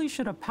probably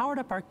should have powered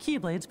up our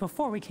Keyblades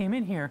before we came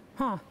in here,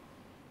 huh?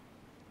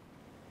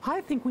 I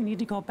think we need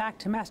to go back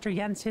to Master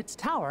Yensid's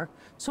tower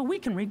so we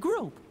can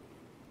regroup.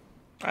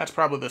 That's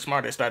probably the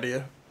smartest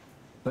idea.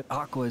 But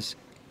Aqua's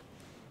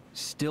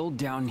still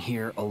down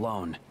here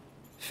alone,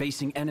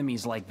 facing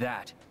enemies like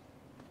that.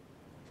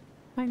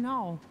 I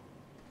know.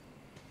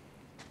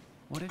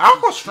 What if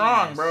Aqua's she's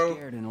strong, as bro.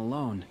 Scared and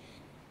alone,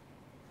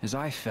 as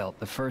I felt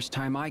the first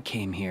time I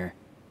came here.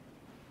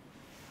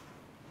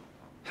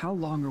 How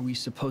long are we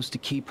supposed to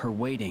keep her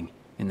waiting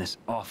in this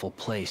awful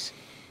place?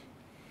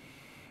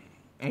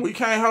 We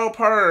can't help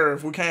her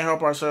if we can't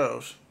help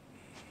ourselves.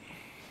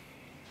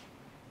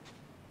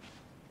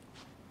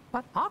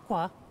 But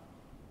Aqua,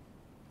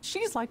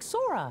 she's like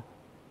Sora.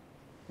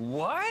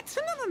 What?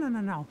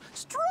 No.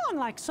 Strong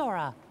like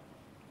Sora.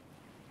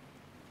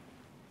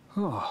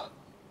 Oh.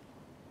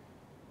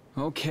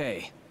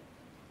 Okay.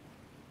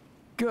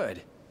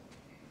 Good.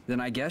 Then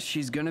I guess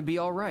she's gonna be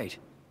all right.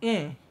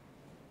 Man,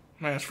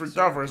 it's freaked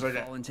out for a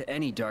second. Fall into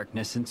any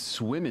darkness and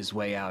swim his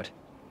way out.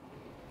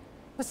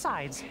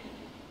 Besides,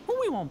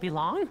 we won't be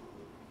long.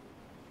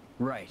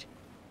 Right.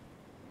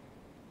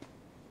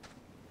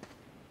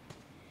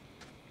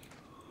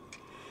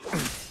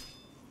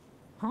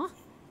 Huh?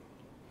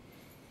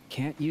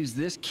 Can't use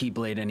this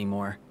Keyblade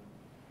anymore.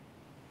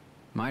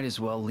 Might as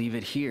well leave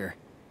it here.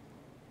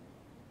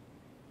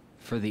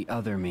 For the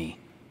other me.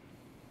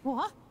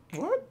 What?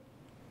 What?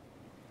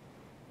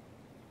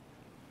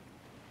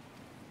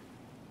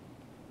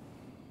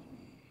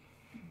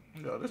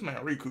 Yo, this man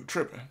Riku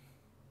tripping.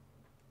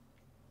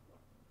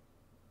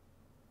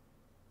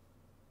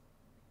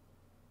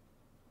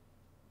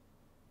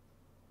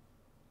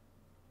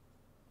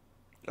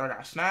 Y'all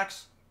got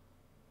snacks?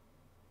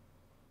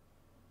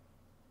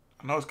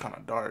 I know it's kind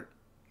of dark,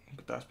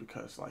 but that's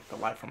because like the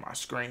light from my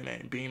screen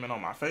ain't beaming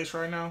on my face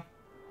right now.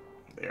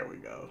 There we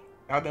go.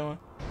 Y'all doing?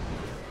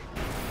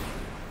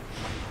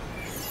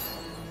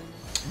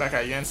 Back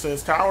at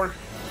Yensid's tower.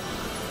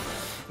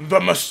 The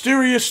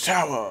mysterious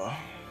tower.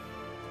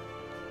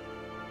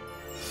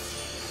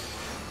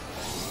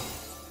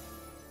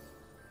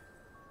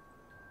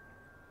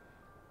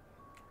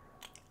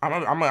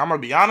 I'm gonna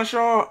be honest,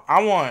 y'all.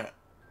 I want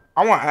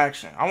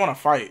action. I want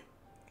to fight.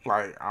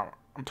 Like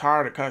I'm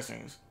tired of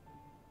cutscenes.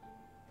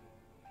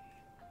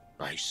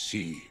 I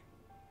see.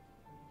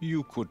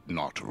 You could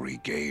not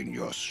regain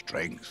your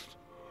strength.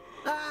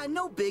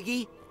 No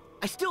biggie.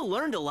 I still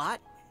learned a lot.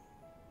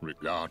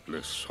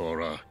 Regardless,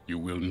 Sora, you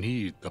will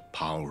need the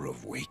power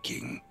of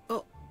waking.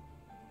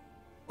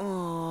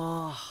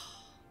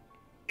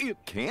 It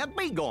can't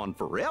be gone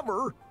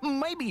forever.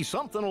 Maybe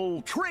something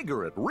will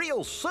trigger it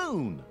real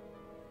soon.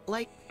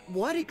 Like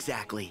what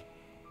exactly?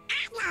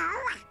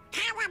 Hello?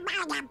 How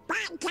about a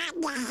bite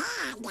on the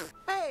head?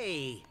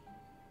 Hey!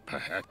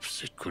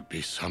 Perhaps it could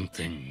be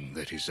something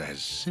that is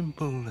as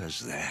simple as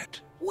that.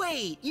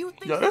 Wait, you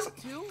think Yo, this, so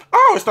too?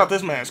 I always thought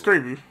this man's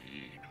creepy.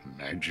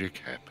 Magic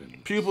happens.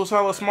 Pupils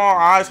hella small,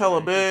 eyes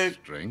hella big,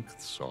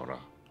 Strength, Sora.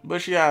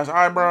 bushy ass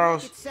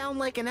eyebrows. It sound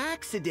like an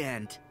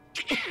accident.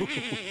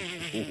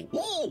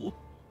 Whoa!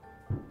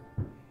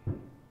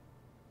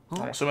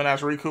 I'm assuming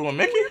that's Riku and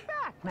Mickey? You're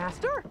back,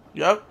 Master.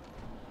 Yep.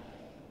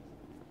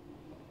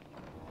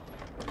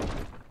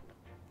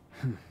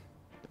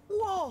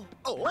 Whoa!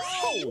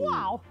 Oh!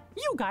 Wow,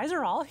 you guys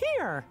are all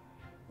here.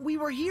 We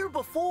were here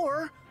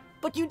before,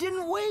 but you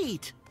didn't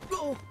wait.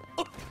 Oh,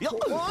 Your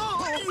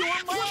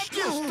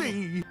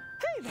Majesty!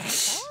 Hey there,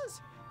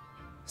 fellas.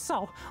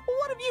 So,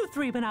 what have you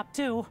three been up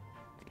to?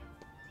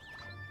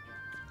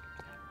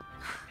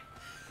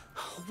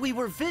 we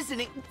were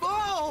visiting.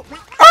 Oh!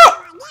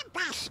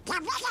 Olympus to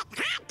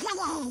visit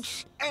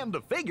Hercules. And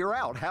to figure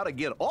out how to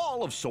get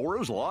all of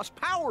Sora's lost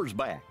powers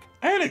back.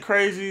 Ain't it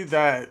crazy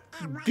that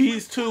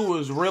these two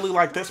was really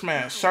like this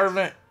man's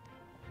servant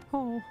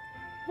Oh,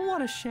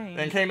 what a shame.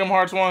 in Kingdom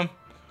Hearts 1?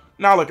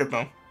 Now look at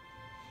them.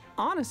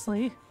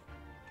 honestly.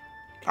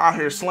 Out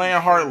here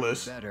slaying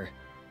Heartless. Better.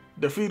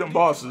 Defeating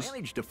bosses.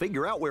 Managed to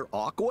figure out where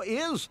Aqua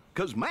is?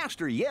 Because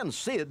Master Yen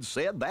Sid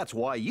said that's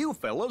why you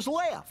fellas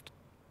left.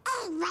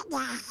 Oh, what the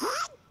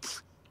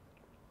heck?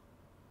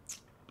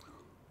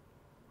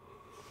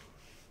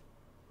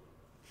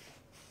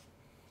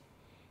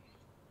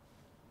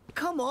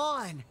 Come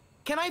on!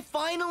 Can I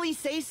finally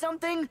say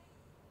something?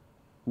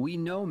 We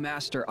know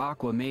Master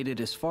Aqua made it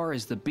as far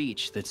as the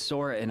beach that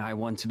Sora and I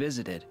once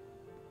visited.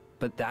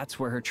 But that's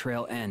where her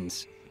trail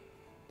ends.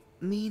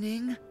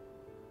 Meaning?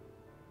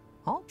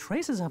 All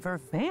traces of her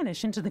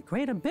vanish into the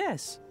great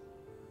abyss,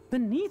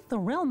 beneath the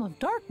realm of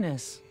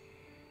darkness.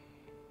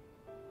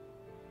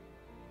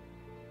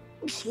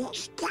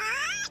 She's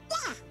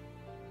gone?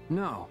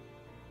 No.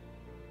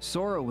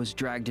 Sora was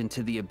dragged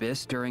into the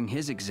abyss during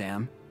his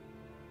exam,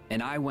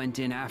 and I went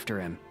in after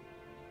him.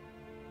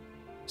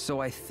 So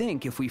I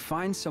think if we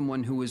find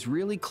someone who is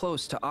really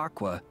close to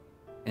Aqua,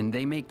 and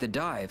they make the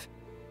dive,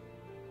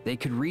 they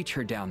could reach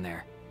her down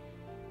there.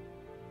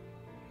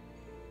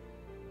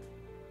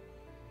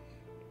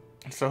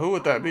 So who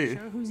would that be?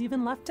 Sure, who's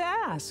even left to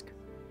ask?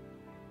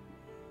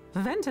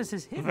 Ventus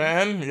is hidden.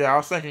 Ven? Yeah, I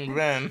was thinking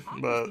Ven,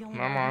 but The only never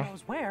one mind. who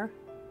knows where.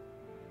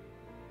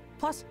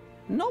 Plus,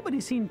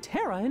 nobody's seen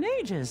Terra in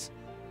ages.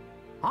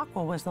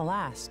 Aqua was the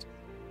last.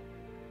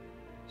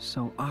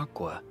 So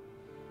Aqua,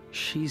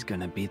 she's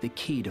gonna be the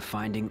key to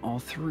finding all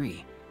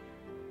three.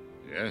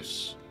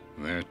 Yes,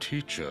 their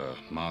teacher,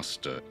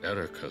 Master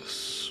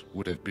Hercules,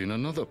 would have been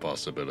another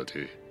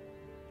possibility.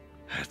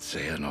 Had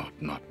Xehanort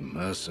not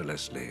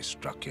mercilessly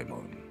struck him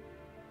on.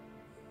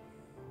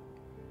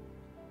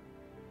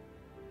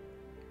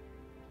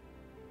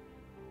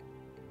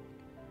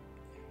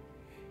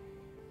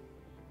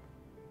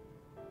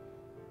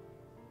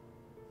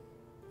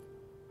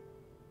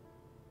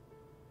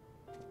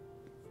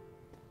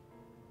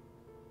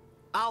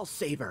 I'll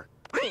save her.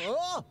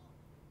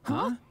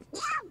 Huh?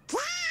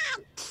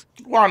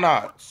 Why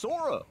not?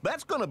 Sora,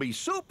 that's gonna be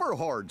super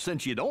hard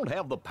since you don't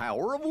have the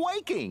power of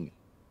waking.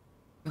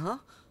 Huh?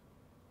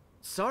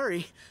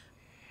 Sorry.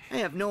 I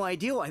have no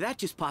idea why that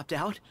just popped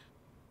out.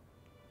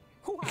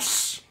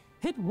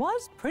 It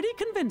was pretty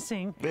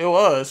convincing. It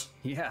was.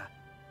 Yeah.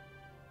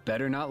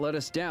 Better not let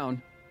us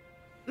down.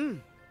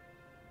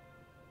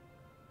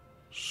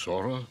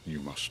 Sora, you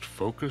must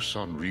focus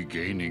on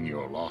regaining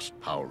your lost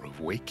power of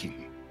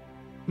waking.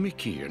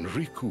 Mickey and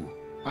Riku,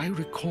 I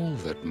recall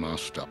that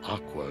Master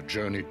Aqua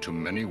journeyed to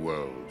many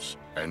worlds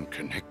and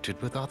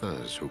connected with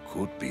others who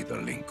could be the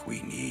link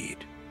we need.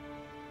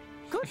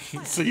 Good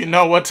plan. So you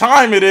know what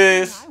time it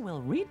is. I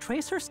will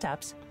retrace her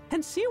steps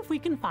and see if we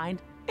can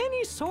find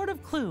any sort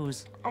of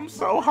clues. I'm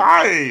so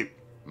hyped.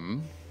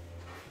 I'm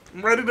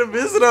ready to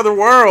visit other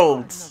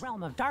worlds. In the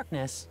realm of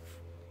darkness.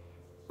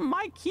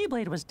 My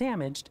Keyblade was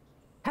damaged,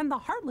 and the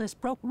Heartless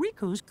broke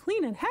Riku's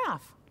clean in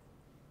half.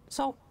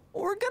 So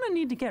we're gonna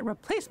need to get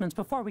replacements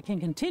before we can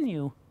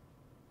continue.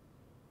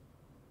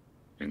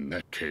 In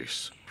that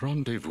case,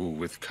 rendezvous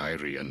with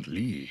Kairi and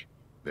Lee.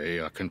 They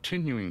are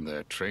continuing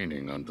their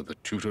training under the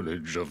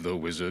tutelage of the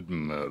wizard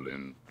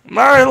Merlin.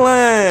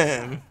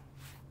 Merlin!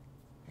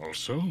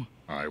 Also,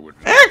 I would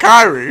And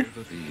Kairi.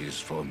 order these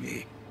for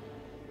me.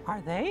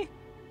 Are they?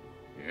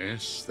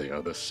 Yes, they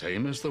are the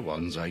same as the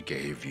ones I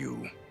gave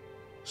you.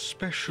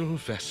 Special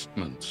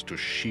vestments to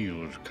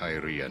shield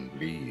Kairi and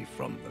Lee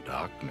from the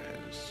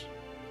darkness.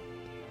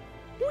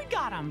 We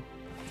got him.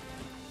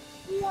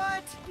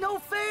 What? No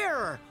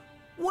fair!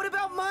 What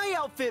about my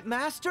outfit,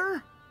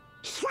 Master?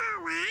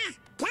 Sora,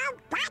 don't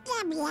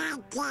bother me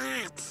like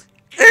that.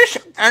 It's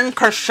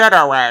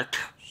inconsiderate.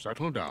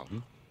 Settle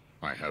down.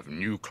 I have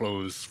new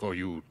clothes for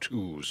you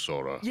too,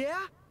 Sora.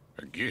 Yeah?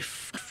 A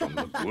gift from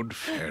the good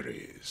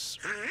fairies.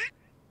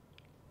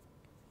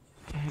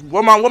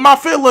 What my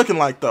fit looking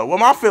like though? What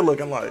my fit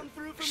looking like?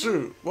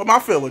 Shoot, what my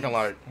fit looking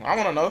like? I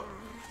wanna know.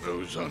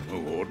 Those are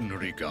no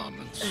ordinary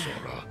garments,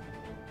 Sora.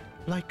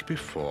 Like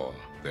before,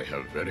 they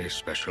have very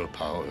special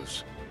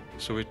powers,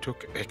 so it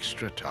took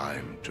extra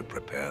time to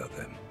prepare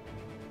them.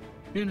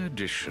 In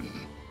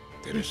addition,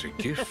 there is a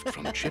gift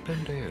from Chip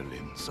and Dale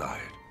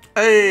inside.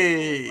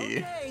 Hey,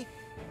 Okay.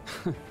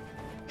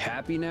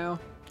 Happy now?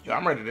 yeah,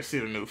 I'm ready to see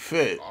the new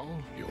fit.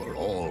 Now you are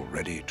all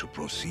ready to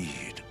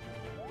proceed.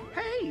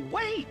 Hey,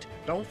 wait!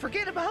 Don't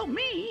forget about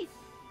me!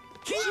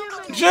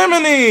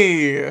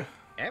 Jiminy!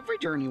 Every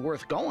journey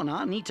worth going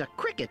on needs a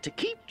cricket to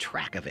keep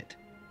track of it.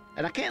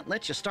 And I can't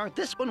let you start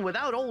this one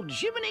without old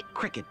Jiminy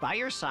Cricket by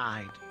your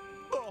side.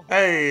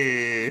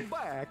 Hey,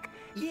 Back.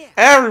 Yeah.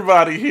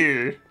 everybody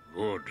here.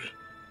 Good.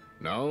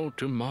 Now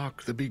to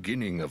mark the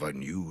beginning of a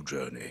new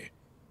journey.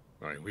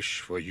 I wish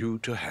for you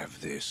to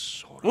have this,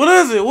 Sora. What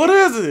is it? What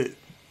is it?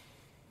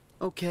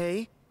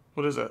 Okay.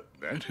 What is that?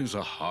 That is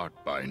a heart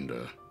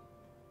binder.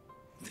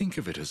 Think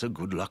of it as a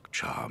good luck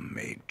charm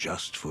made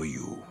just for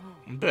you.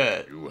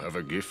 Bet. You have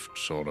a gift,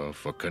 Sora,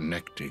 for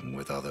connecting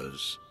with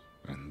others.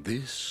 And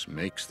this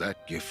makes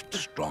that gift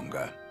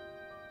stronger.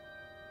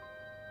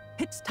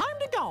 It's time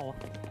to go.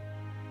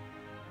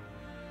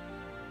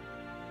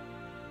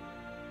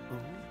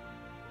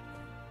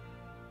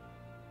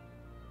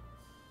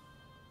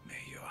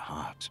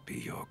 be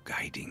your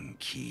guiding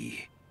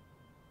key.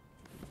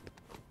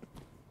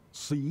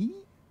 See?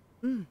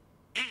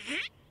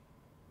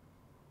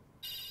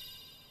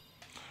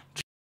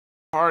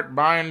 Heart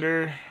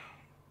binder.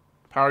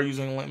 Power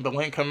using the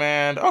link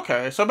command.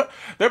 Okay, so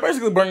they're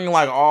basically bringing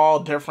like all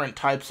different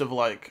types of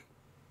like,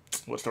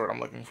 what's the word I'm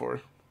looking for?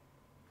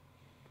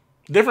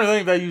 Different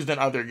things they used in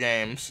other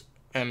games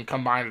and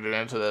combined it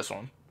into this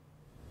one.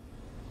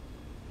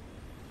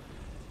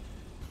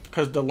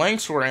 Because the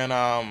links were in,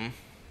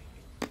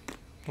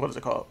 what is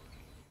it called?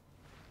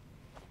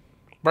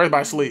 Birth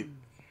by Sleep.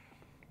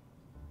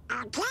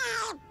 Okay,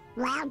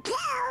 well, too.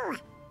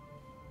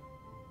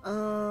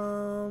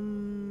 Oh,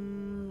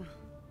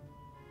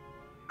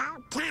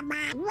 come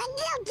on, when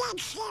you get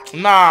serious.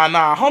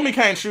 Nah, homie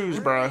can't choose,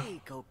 bruh.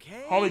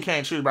 Okay. Homie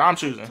can't choose, bruh. I'm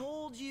choosing. I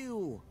told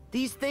you.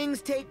 These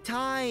things take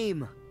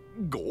time.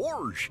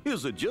 Gorge,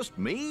 is it just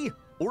me?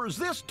 Or is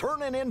this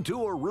turning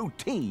into a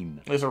routine?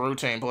 It's a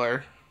routine,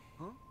 player.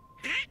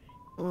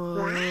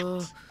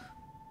 What?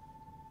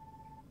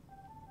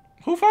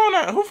 Who phone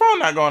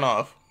that going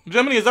off?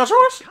 Jiminy, is that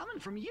yours? Coming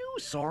from you,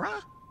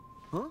 Sora.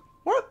 Huh?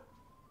 What?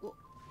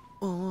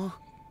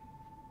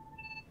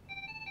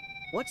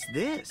 What's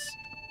this?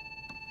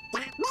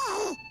 Not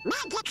me.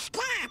 Magic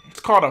stop. It's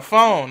called a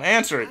phone.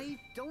 Answer it. I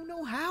don't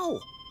know how.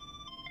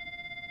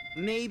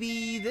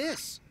 Maybe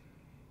this.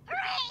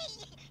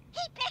 Hooray!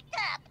 He picked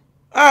up.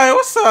 Hey,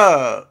 what's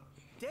up?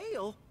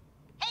 Dale?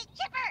 Hey,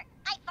 Chipper,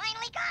 I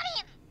finally got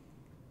him.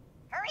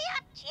 Hurry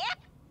up, Chip.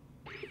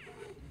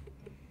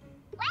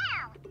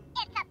 Well,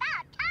 it's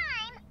about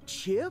time.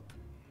 Chip?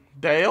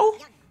 Dale?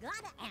 You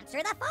gotta answer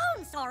the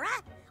phone,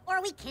 Sora,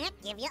 or we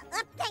can't give you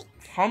updates.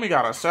 Homie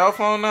got a cell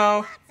phone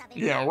now?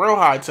 Yeah, real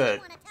high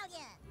tech.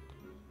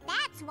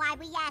 That's why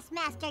we asked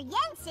Master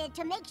Yensid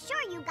to make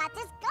sure you got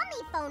this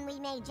gummy phone we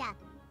made ya,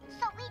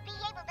 so we'd be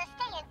able to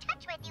stay in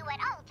touch with you at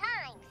all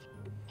times.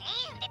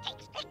 And it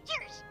takes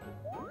pictures.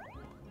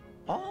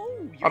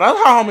 Oh, that's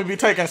how homie be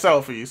taking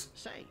selfies.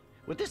 Say,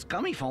 with this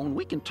gummy phone,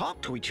 we can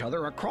talk to each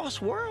other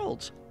across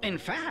worlds. In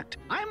fact,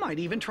 I might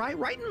even try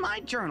writing my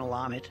journal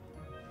on it.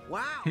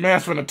 Wow.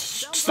 Man's finna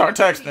start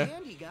texting.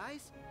 Handy,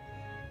 guys.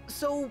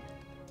 So,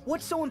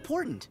 what's so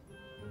important?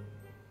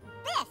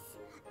 This.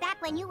 Back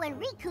when you and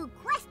Riku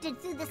quested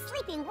through the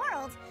sleeping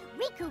worlds,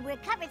 Riku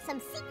recovered some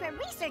secret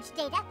research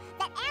data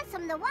that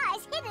Ansem the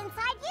Wise hid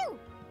inside you.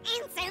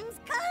 Ansem's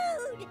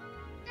code!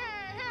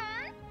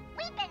 Mm-hmm.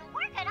 We've been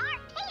working our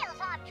tails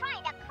off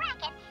trying to crack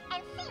it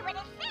and see what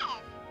it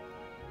says.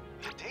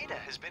 The data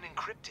has been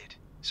encrypted,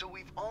 so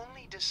we've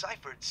only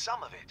deciphered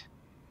some of it.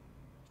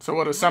 So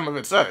what does some of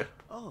it say?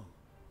 Oh.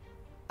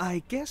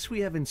 I guess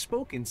we haven't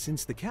spoken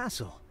since the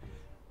castle.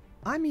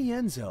 I'm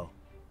Ienzo.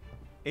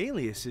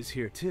 Alias is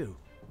here too.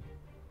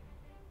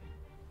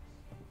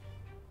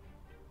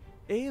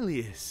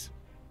 Alias,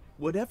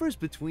 whatever's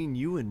between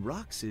you and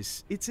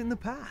Roxas, it's in the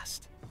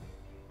past.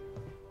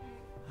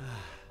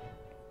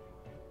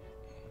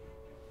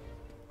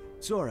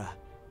 Sora,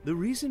 the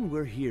reason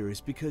we're here is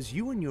because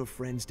you and your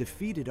friends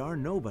defeated our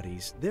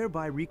nobodies,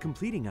 thereby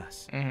recompleting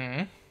us.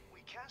 Mm-hmm.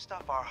 We cast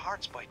off our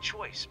hearts by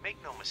choice,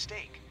 make no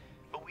mistake.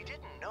 But we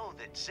didn't know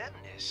that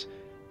Xemnas,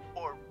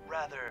 or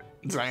rather...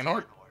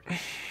 Xehanort? was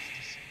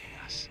deceiving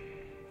us.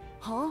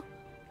 Huh?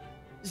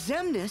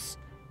 Xemnas?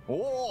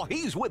 Oh,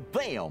 he's with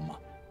them.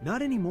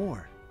 Not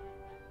anymore.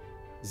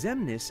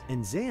 Xemnas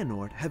and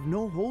Xehanort have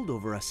no hold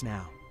over us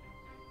now.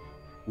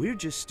 We're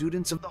just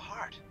students of the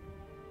heart.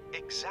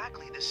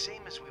 Exactly the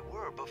same as we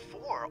were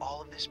before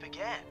all of this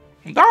began.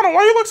 Donna,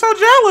 why you look so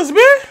jealous,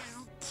 bitch?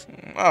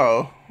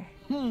 Oh.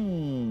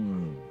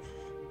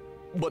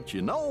 But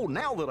you know,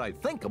 now that I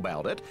think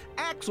about it,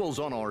 Axel's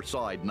on our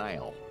side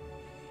now.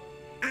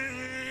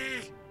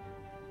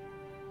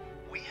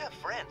 We have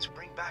friends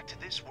bring back to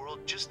this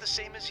world just the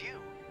same as you.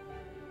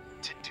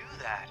 To do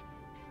that,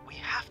 we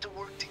have to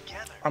work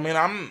together. I mean,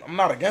 I'm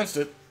not against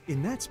it.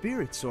 In that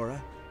spirit,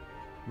 Sora,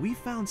 we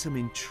found some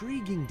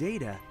intriguing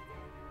data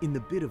in the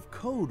bit of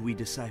code we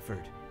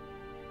deciphered.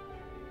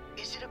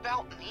 Is it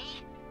about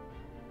me?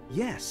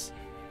 Yes.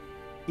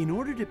 In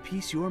order to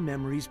piece your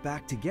memories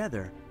back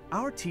together,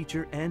 our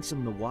teacher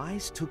Ansem the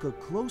Wise took a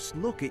close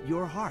look at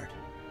your heart.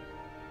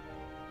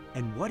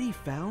 And what he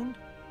found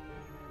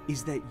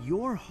is that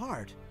your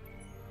heart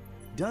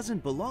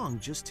doesn't belong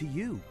just to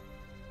you.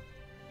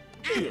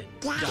 It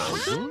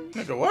doesn't?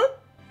 Nigga,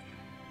 what?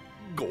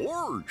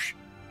 Gorge,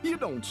 you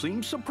don't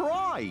seem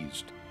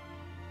surprised.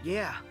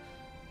 Yeah.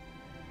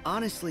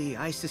 Honestly,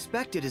 I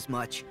suspected as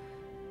much.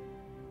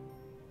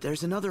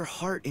 There's another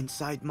heart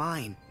inside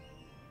mine.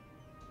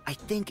 I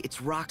think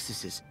it's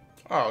Roxas's.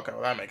 Oh, okay,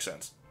 well that makes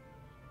sense.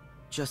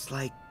 Just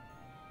like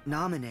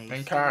Naminé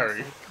And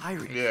Kairi.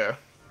 Yeah.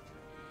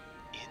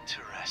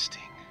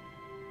 Interesting.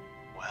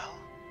 Well,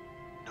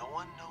 no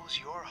one knows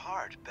your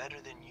heart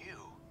better than you.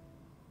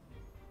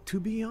 To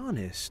be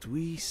honest,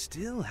 we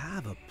still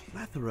have a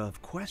plethora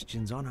of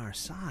questions on our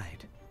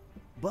side.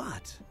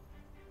 But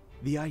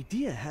the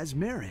idea has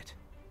merit.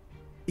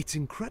 It's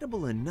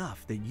incredible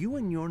enough that you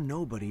and your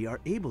nobody are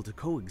able to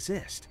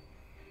coexist.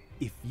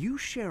 If you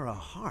share a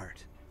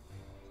heart,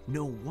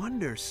 No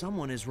wonder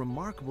someone as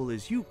remarkable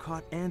as you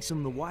caught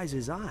Ansem the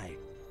Wise's eye.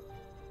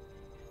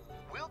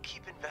 We'll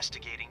keep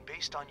investigating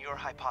based on your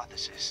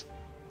hypothesis.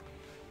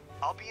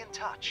 I'll be in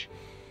touch.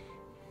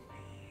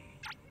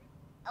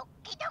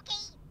 Okie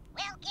dokie.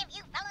 We'll give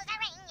you fellas a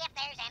ring if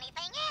there's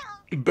anything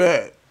else.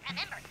 Bet.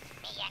 Remember,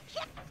 me and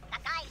Chip, the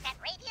guys at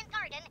Radiant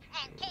Garden,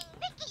 and King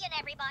Mickey and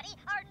everybody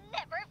are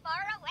never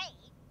far away.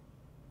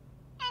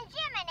 And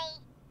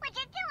Jiminy, would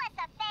you do us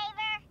a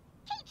favor?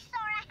 Teach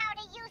Sora how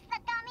to use the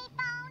dummy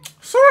phone?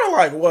 Sora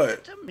like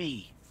what? To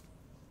me.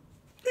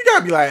 You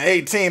gotta be like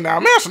 18 now.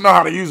 Man, I should know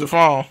how to use a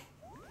phone.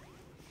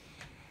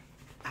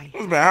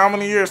 It's been how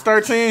many years?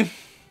 13?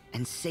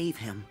 And save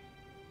him.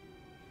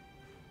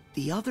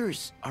 The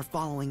others are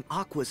following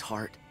Aqua's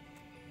heart.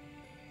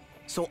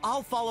 So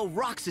I'll follow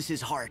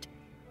Roxas's heart.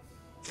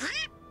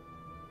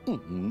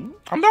 Mm-hmm.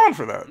 I'm down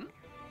for that.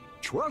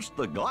 Trust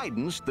the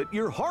guidance that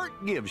your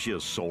heart gives you,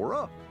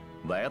 Sora.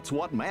 That's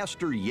what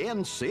Master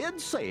Yen Sid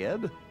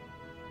said.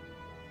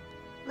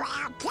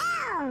 Well,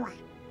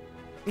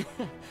 go!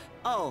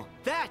 Oh,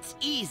 that's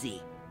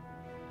easy.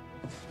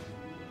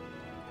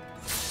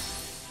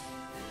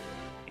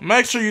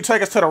 Make sure you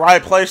take us to the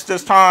right place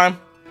this time.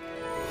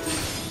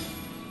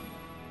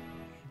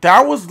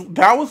 That was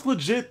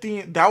legit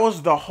that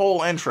was the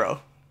whole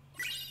intro.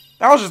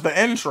 That was just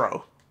the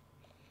intro.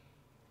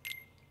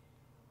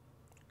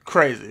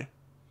 Crazy.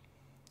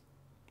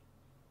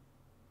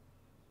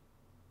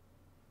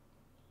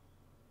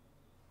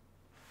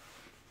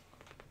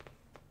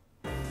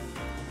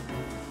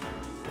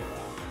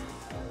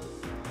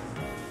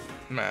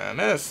 Man,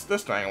 this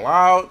thing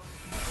loud.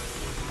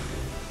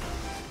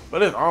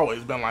 But it's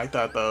always been like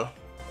that though.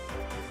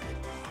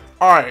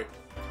 Alright.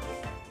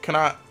 Can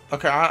I?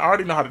 Okay, I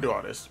already know how to do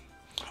all this.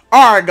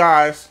 Alright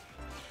guys.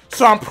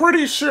 So I'm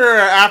pretty sure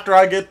after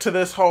I get to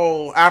this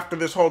whole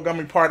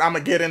gummy part, I'm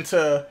gonna get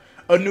into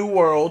a new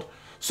world.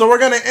 So we're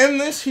gonna end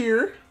this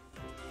here.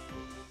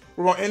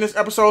 We're gonna end this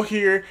episode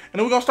here, and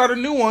then we're gonna start a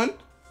new one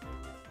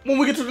when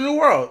we get to the new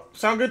world.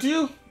 Sound good to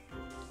you?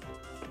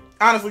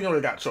 Honestly, you don't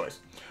really got a choice.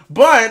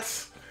 But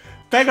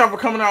thank y'all for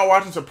coming out,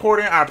 watching,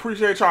 supporting. I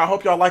appreciate y'all. I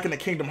hope y'all liking the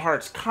Kingdom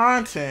Hearts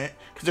content,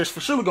 because there's for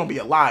sure gonna be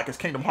a lot, because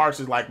Kingdom Hearts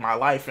is like my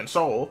life and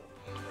soul.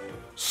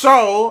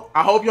 So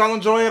I hope y'all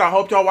enjoy it. I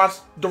hope y'all watch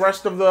the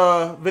rest of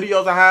the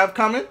videos I have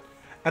coming,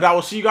 and I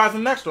will see you guys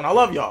in the next one. I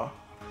love y'all.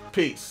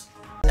 Peace.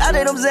 I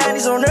did them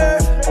Zannies on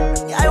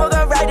Earth. Yeah, I woke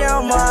up right there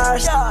on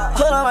Mars.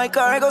 Pull on my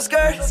car and go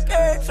skirt.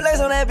 Flex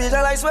on that bitch,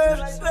 I like swerve.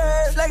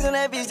 Flex on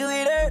that bitch, do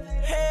it.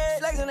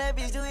 Flex on that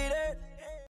bitch, do it.